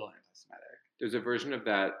always a little anti-Semitic. There's a version of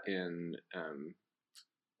that in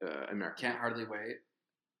American. Can't Hardly Wait.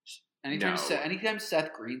 Anytime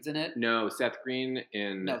Seth Green's in it. No, Seth Green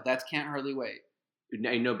in. No, that's Can't Hardly Wait.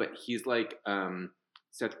 I know, but he's like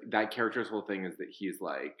Seth. That character's whole thing is that he's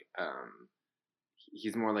like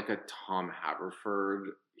he's more like a Tom Haverford.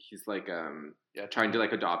 He's like trying to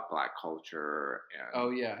like adopt Black culture.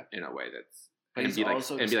 And, in a way that's but he's be like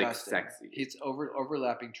also and be like disgusting. sexy. He's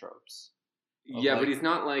overlapping tropes. Yeah, but he's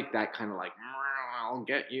not like that kind of like I'll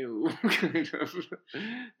get you kind of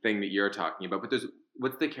thing that you're talking about. But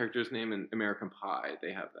what's the character's name in American Pie?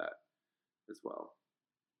 They have that as well.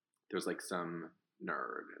 There's like some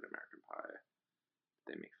nerd in American Pie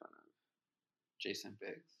they make fun of. Jason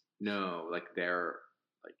Biggs? No, like they're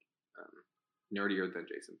like nerdier than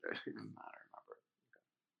Jason Biggs. I don't remember.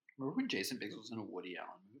 Remember when Jason Biggs was in a Woody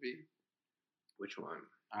Allen movie? Which one?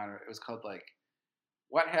 I don't know. It was called like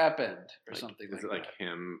What Happened or like, something is like it like that.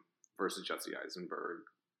 him versus Jesse Eisenberg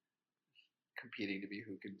Competing to be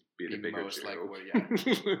who could be the bigger most Jew? like Woody Allen.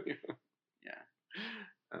 Yeah.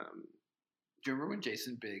 Um, Do you remember when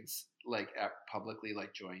Jason Biggs like publicly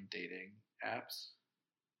like joined dating apps?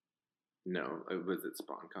 no, was it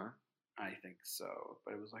SpawnCon? I think so,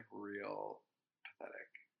 but it was like real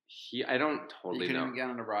pathetic. I don't totally You couldn't know. even get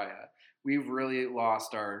on Araya. We've really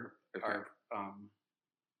lost our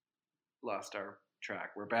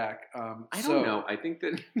track. We're back. I don't know. I think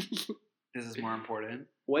that This is more important.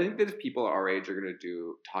 Well, I think that if people our age are going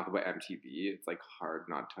to talk about MTV, it's like hard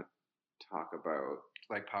not to talk about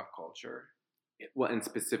like pop culture. Well, and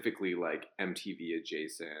specifically like MTV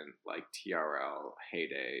adjacent, like TRL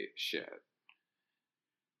heyday shit.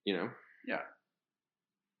 You know? Yeah.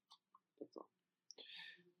 That's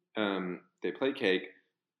all. They play cake.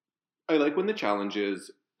 I like when the challenge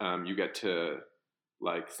is you get to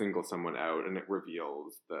like single someone out and it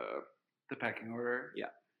reveals the pecking order. Yeah.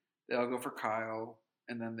 They all go for Kyle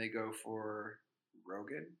and then they go for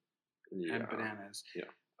Rogan and Bananas. Yeah.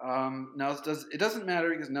 Nelson it doesn't matter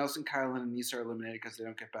because Nelson, Kyle, and Aneesa are eliminated because they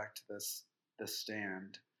don't get back to this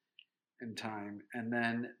stand in time. And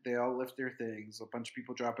then they all lift their things. A bunch of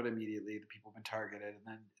people drop it immediately. The people have been targeted. And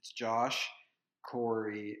then it's Josh,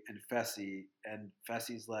 Corey, and Fessy. And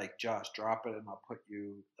Fessy's like, Josh, drop it and I'll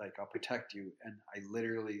protect you. And I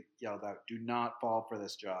literally yelled out, do not fall for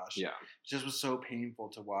this, Josh. Yeah. It just was so painful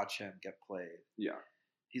to watch him get played. Yeah.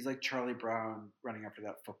 He's like Charlie Brown running after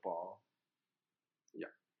that football. Yeah.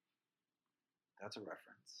 That's a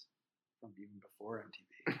reference from even before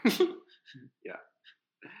MTV. Yeah.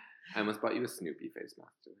 I almost bought you a Snoopy face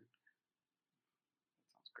mask today.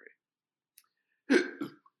 That sounds great.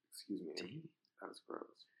 Excuse me. That was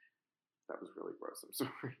gross. That was really gross. I'm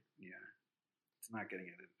sorry. Yeah. It's not getting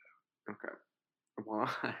edited out. Okay. Why?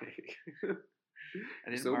 I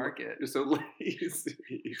didn't mark it. You're so lazy.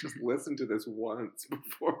 You just listen to this once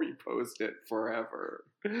before we post it forever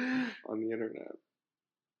on the internet.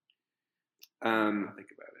 I'll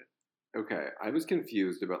think about it. Okay. I was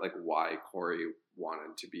confused about like why Corey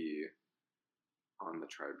wanted to be on the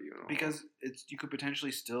tribunal. Because you could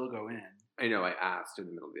potentially still go in. I know. I asked in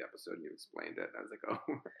the middle of the episode and you explained it. And I was like,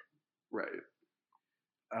 oh, right.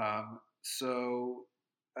 So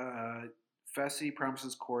Fessy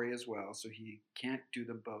promises Corey as well, so he can't do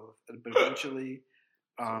them both. But eventually,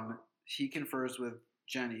 he confers with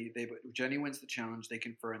Jenny. Jenny wins the challenge. They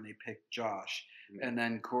confer and they pick Josh. Mm-hmm. And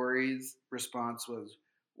then Corey's response was,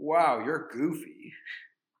 "Wow, you're goofy."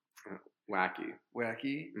 Wacky.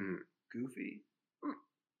 Mm-hmm. Goofy.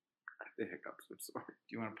 The hiccups. I'm sorry.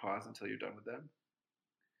 Do you want to pause until you're done with them?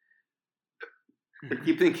 I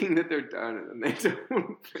keep thinking that they're done and then they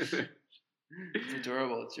don't finish. It's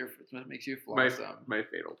adorable. It's what makes you flawsome. My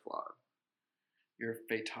fatal flaw. Your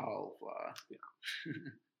fatal flaw. Yeah.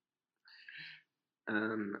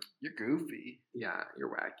 You're goofy. Yeah, you're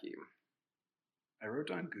wacky. I wrote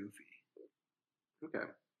down goofy. Okay.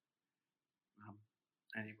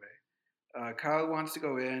 Anyway, Kyle wants to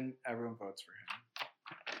go in. Everyone votes for him.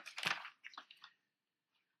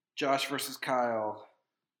 Josh versus Kyle.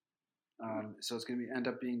 So it's going to end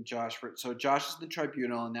up being Josh. So Josh is the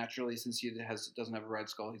tribunal, and naturally, since he doesn't have a red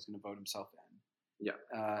skull, he's going to vote himself in. Yeah.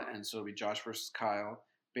 And so it'll be Josh versus Kyle.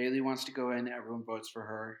 Bailey wants to go in. Everyone votes for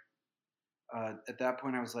her. At that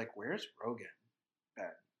point, I was like, "Where's Rogan,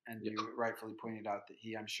 Ben?" And you rightfully pointed out that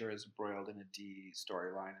he, I'm sure, is embroiled in a D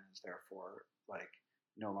storyline and is therefore like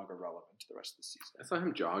no longer relevant to the rest of the season. I saw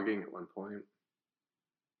him jogging at one point.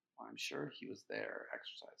 Well, I'm sure he was there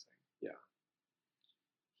exercising. Yeah.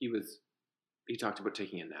 He talked about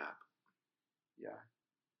taking a nap. Yeah.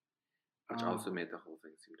 Which also made the whole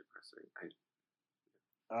thing seem depressing.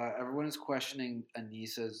 Everyone is questioning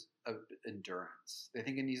Aneesa's endurance. They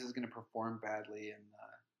think Aneesa's going to perform badly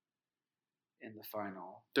in the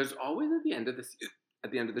final. There's always at the end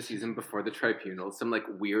of the season before the tribunal some like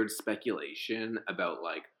weird speculation about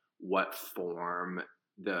like what form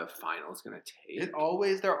the final is going to take.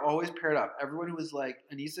 They're always paired up. Everyone who was like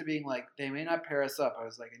Aneesa being like they may not pair us up. I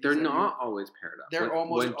was like, they're not always paired up. They're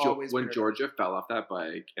almost always when Georgia fell off that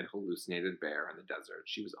bike and hallucinated Bear in the desert,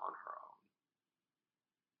 she was on her own.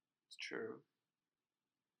 It's true.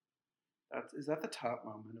 Is that the top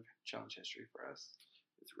moment of challenge history for us?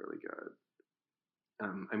 It's really good.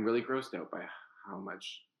 I'm really grossed out by how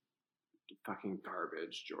much fucking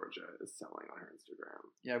garbage Georgia is selling on her Instagram.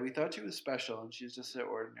 Yeah, we thought she was special, and she's just an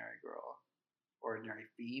ordinary girl, ordinary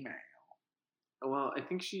female. Well, I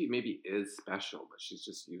think she maybe is special, but she's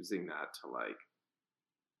just using that to like.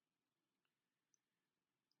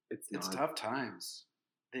 It's tough times.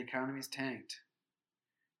 The economy's tanked.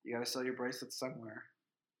 You got to sell your bracelets somewhere.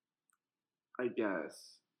 I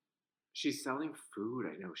guess she's selling food.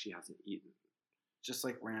 I know she hasn't eaten. Just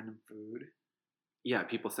like random food. Yeah,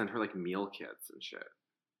 people send her like meal kits and shit.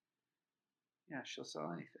 Yeah, she'll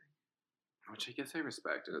sell anything. Which I guess I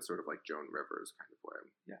respect in a sort of like Joan Rivers kind of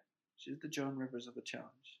way. Yeah, she's the Joan Rivers of the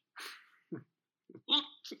challenge.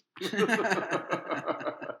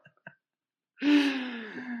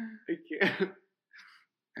 I can't.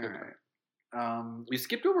 All right. We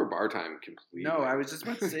skipped over bar time completely. No, I was just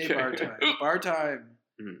about to say bar time. Bar time.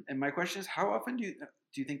 Mhm. And my question is, how often do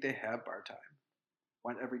you think they have bar time?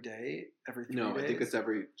 One every day, every 3 No, days? I think it's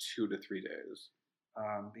every 2 to 3 days.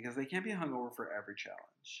 Because they can't be hungover for every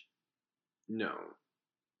challenge. No.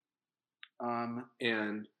 Um,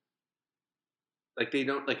 And like they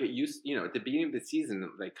don't like it used, at the beginning of the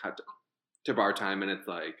season they cut to bar time and it's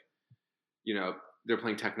like, they're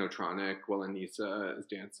playing Technotronic while Anissa is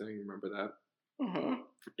dancing. Remember that?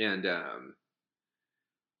 And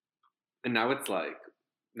now it's like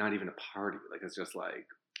not even a party. Like it's just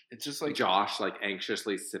like Josh like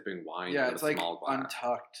anxiously sipping wine out of it's a like small glass.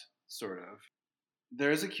 untucked, sort of.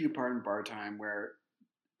 There's a cute part in bar time where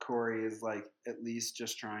Corey is like at least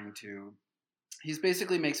just trying to. He's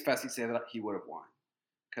basically makes Fessy say that he would have won,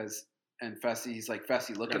 and he's like,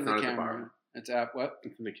 Fessy, look in the camera. Bar. It's at what?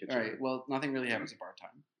 It's in the kitchen. All right. Well, nothing really happens at bar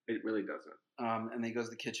time. It really doesn't. And then he goes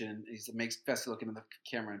to the kitchen and he makes Fessy look into the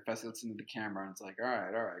camera, and Fessy looks into the camera, and it's like, all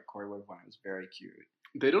right, Corey would have won. It was very cute.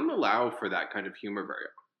 They don't allow for that kind of humor very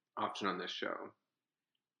often on this show.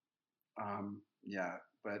 Yeah,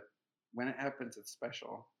 but when it happens, it's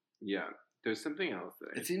special. Yeah, there's something else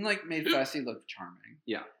that it seemed like made Fessy look charming.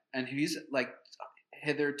 Yeah, and he's like,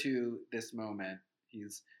 hitherto this moment,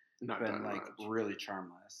 he's not been like much. really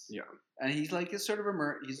charmless. Yeah, and he's like he's sort of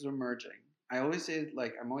he's emerging. I'm always saying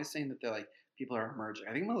that they're like people are emerging.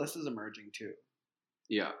 I think Melissa's emerging too.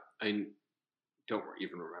 Yeah, I don't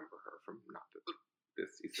even remember her from not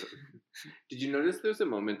this season. Did you notice there's a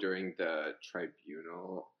moment during the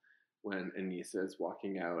tribunal when Anissa is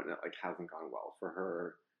walking out and it like hasn't gone well for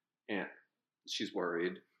her and she's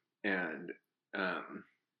worried and her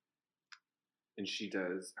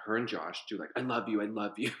and Josh do like I love you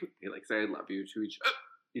they like say I love you to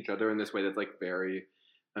each other in this way that's like very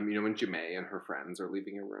when Jamae and her friends are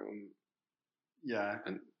leaving a room,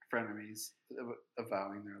 and frenemies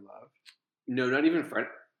avowing their love. No,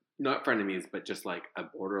 not frenemies, but just like a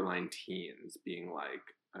borderline teens being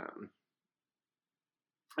like,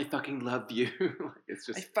 I fucking love you. It's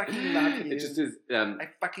just I fucking love you. It just is. I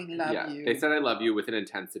fucking love you. They said I love you with an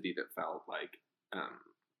intensity that felt like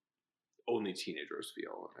only teenagers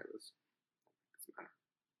feel. And it doesn't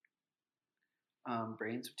matter.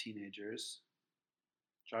 Brains of teenagers.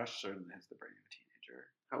 Josh certainly has the brain of a teenager.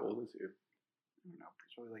 How old is he? I don't know.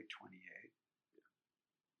 He's probably like 28. Yeah,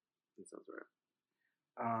 that sounds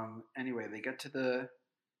right. Anyway, they get to the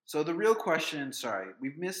the real question. Sorry,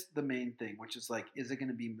 we've missed the main thing, which is like, is it going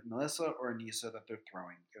to be Melissa or Anissa that they're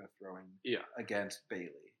throwing against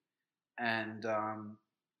Bailey? And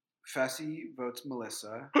Fessy votes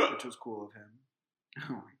Melissa, which was cool of him.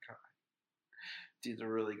 Oh my god, dudes are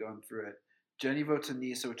really going through it. Jenny votes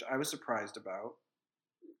Anissa, which I was surprised about.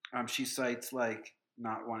 She cites like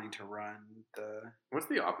not wanting to run the. What's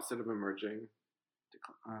the opposite of emerging?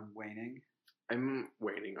 Waning. I'm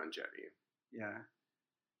waning on Jenny. Yeah.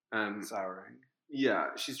 Souring. Yeah,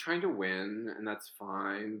 she's trying to win, and that's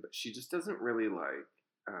fine, but she just doesn't really like.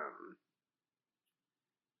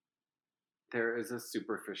 There is a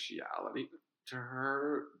superficiality to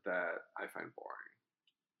her that I find boring.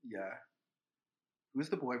 Yeah. Who's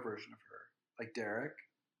the boy version of her? Like Derek?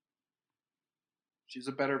 She's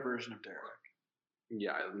a better version of Derek.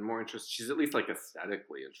 Yeah, I'm more interested. She's at least like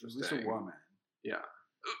aesthetically interesting. She's at least a woman. Yeah.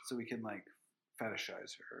 So we can like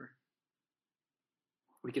fetishize her.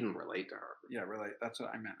 We can relate to her. Yeah, relate. That's what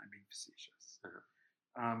I meant. I'm being facetious.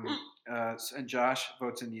 And Josh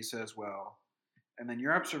votes Anissa as well. And then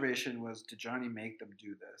your observation was, did Johnny make them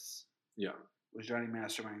do this? Yeah. Was Johnny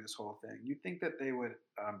masterminding this whole thing? You'd think that they would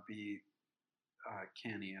be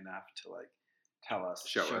canny enough to like tell us,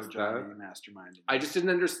 show Johnny masterminding. I just didn't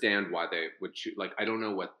understand why they would choose. Like, I don't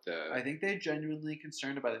know what I think they're genuinely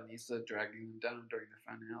concerned about Anissa dragging them down during the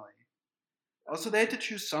finale. Also, they had to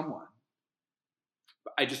choose someone.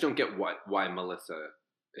 I just don't get why Melissa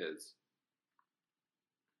is.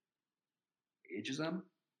 Ageism?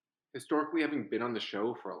 Historically, having been on the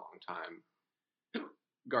show for a long time,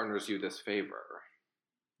 garners you this favor.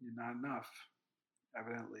 You're not enough,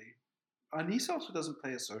 evidently. Anissa also doesn't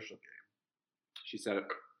play a social game. She said it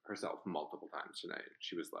herself multiple times tonight.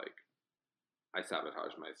 She was like, I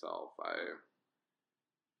sabotage myself.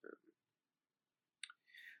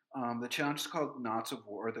 The challenge is called Knots of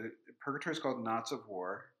War. The purgatory is called Knots of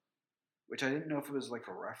War, which I didn't know if it was like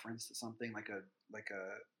a reference to something like a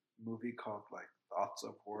movie called like Thoughts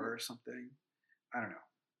of War or something. I don't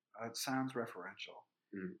know. It sounds referential.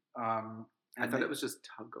 I thought it was just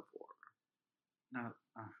tug of war. No,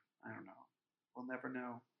 I don't know. We'll never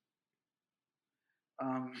know.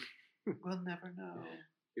 We'll never know.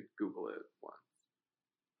 You could Google it once.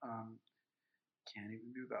 Can't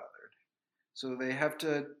even be bothered. So they have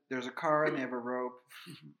to. There's a car and they have a rope,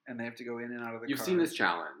 and they have to go in and out of the car. You've seen this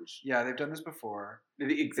challenge. Yeah, they've done this before.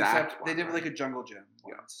 The exact Except they did it like a jungle gym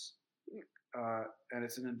Yeah. once, and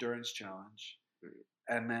it's an endurance challenge. Mm.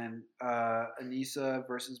 And then Anissa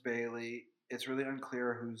versus Bailey. It's really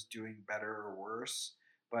unclear who's doing better or worse,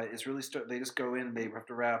 but it's really they just go in and they have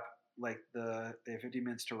to rap like they have 50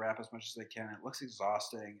 minutes to rap as much as they can. It looks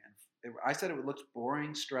exhausting, and I said it looks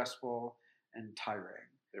boring, stressful, and tiring.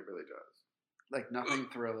 It really does. Like nothing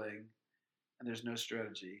thrilling, and there's no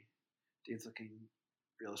strategy. Dean's looking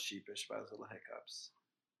real sheepish by his little hiccups.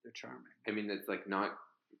 They're charming. I mean, it's like not.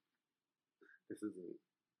 This is an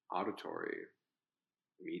auditory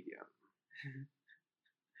medium.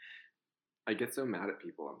 I get so mad at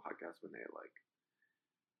people on podcasts when they like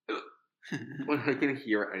when I can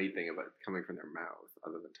hear anything about coming from their mouth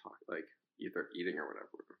other than talk, like either eating or whatever.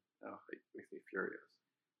 Oh, it makes me furious.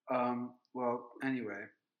 Well, anyway,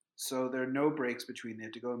 so there are no breaks between. They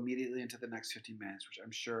have to go immediately into the next 15 minutes, which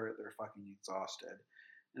I'm sure they're fucking exhausted.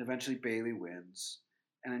 And eventually Bailey wins.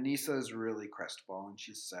 And Anissa is really crestfallen.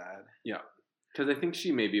 She's sad. Yeah. Because I think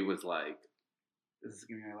she maybe was like, this is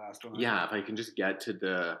going to be my last one. Yeah, if I can just get to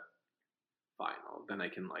the final, then I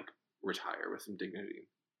can like retire with some dignity.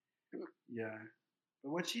 Yeah.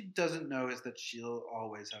 But what she doesn't know is that she'll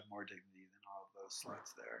always have more dignity than all of those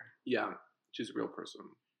sluts there. Yeah. She's a real person.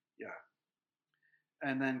 Yeah.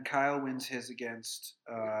 And then Kyle wins his against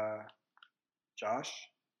Josh.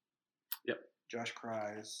 Yep. Josh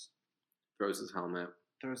cries. Throws his helmet,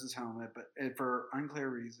 but for unclear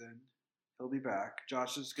reason, he'll be back.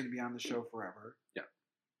 Josh is going to be on the show forever. Yeah.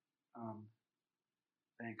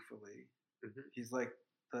 Thankfully. Mm-hmm. He's like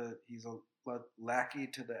he's a lackey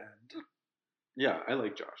to the end. Yeah, I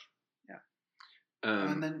like Josh. Yeah.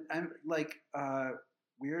 And then I'm like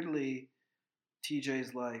weirdly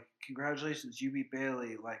TJ's like, congratulations, you beat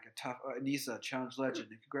Bailey, like a tough Anissa, challenge legend.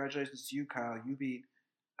 And congratulations to you, Kyle. You beat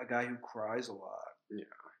a guy who cries a lot. Yeah.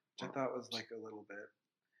 Which I thought was like a little bit.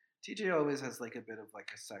 TJ always has like a bit of like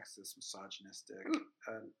a sexist, misogynistic,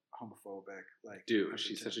 homophobic, like douche.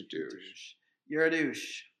 She's such a douche. You're a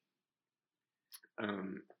douche.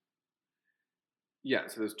 Yeah,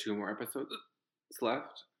 so there's 2 more episodes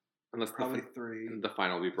left. Unless probably 3. The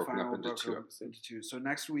final will be broken up into 2 episodes. So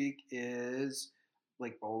next week is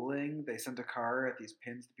like bowling. They sent a car at these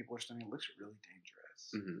pins that people are standing. It looks really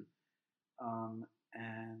dangerous. Mm-hmm.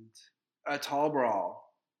 And a tall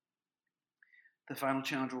brawl. The final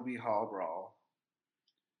challenge will be hall brawl.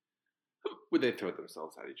 Would they throw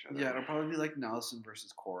themselves at each other? Yeah, it'll probably be like Nelson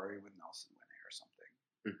versus Corey with Nelson winning or something.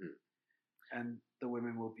 Mm-hmm. And the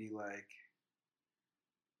women will be like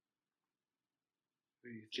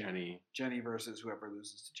Jenny versus whoever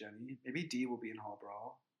loses to Jenny. Maybe Dee will be in hall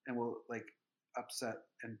brawl and will like upset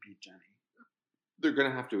and beat Jenny. They're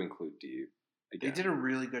gonna have to include Dee again. They did a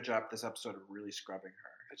really good job this episode of really scrubbing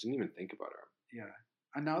her. I didn't even think about her. Yeah.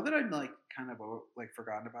 And now that I'm like kind of like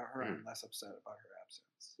forgotten about her, I'm less upset about her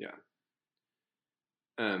absence. Yeah.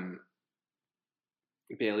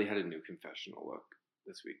 Bailey had a new confessional look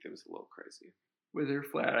this week that was a little crazy. With her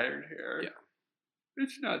flat iron hair. Yeah.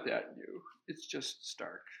 It's not that new. It's just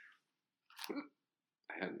stark.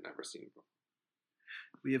 I had never seen it before.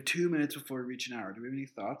 We have 2 minutes before we reach an hour. Do we have any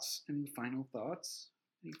thoughts? Any final thoughts?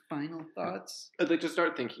 Any final thoughts? I'd like to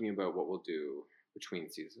start thinking about what we'll do between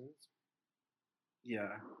seasons.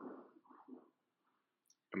 Yeah.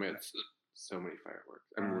 I mean, it's so many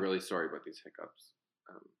fireworks. I'm really sorry about these hiccups.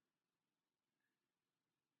 I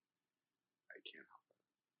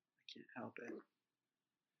can't help it.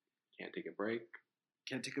 Can't take a break.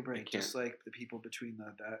 Can't take a break. Just like the people between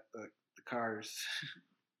the cars.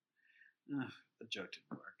 The joke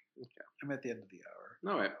didn't work. Okay. I'm at the end of the hour.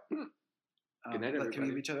 No way. Good night, everybody. Can we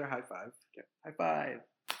give each other a high five? Okay. High five.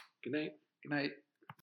 Good night. Good night.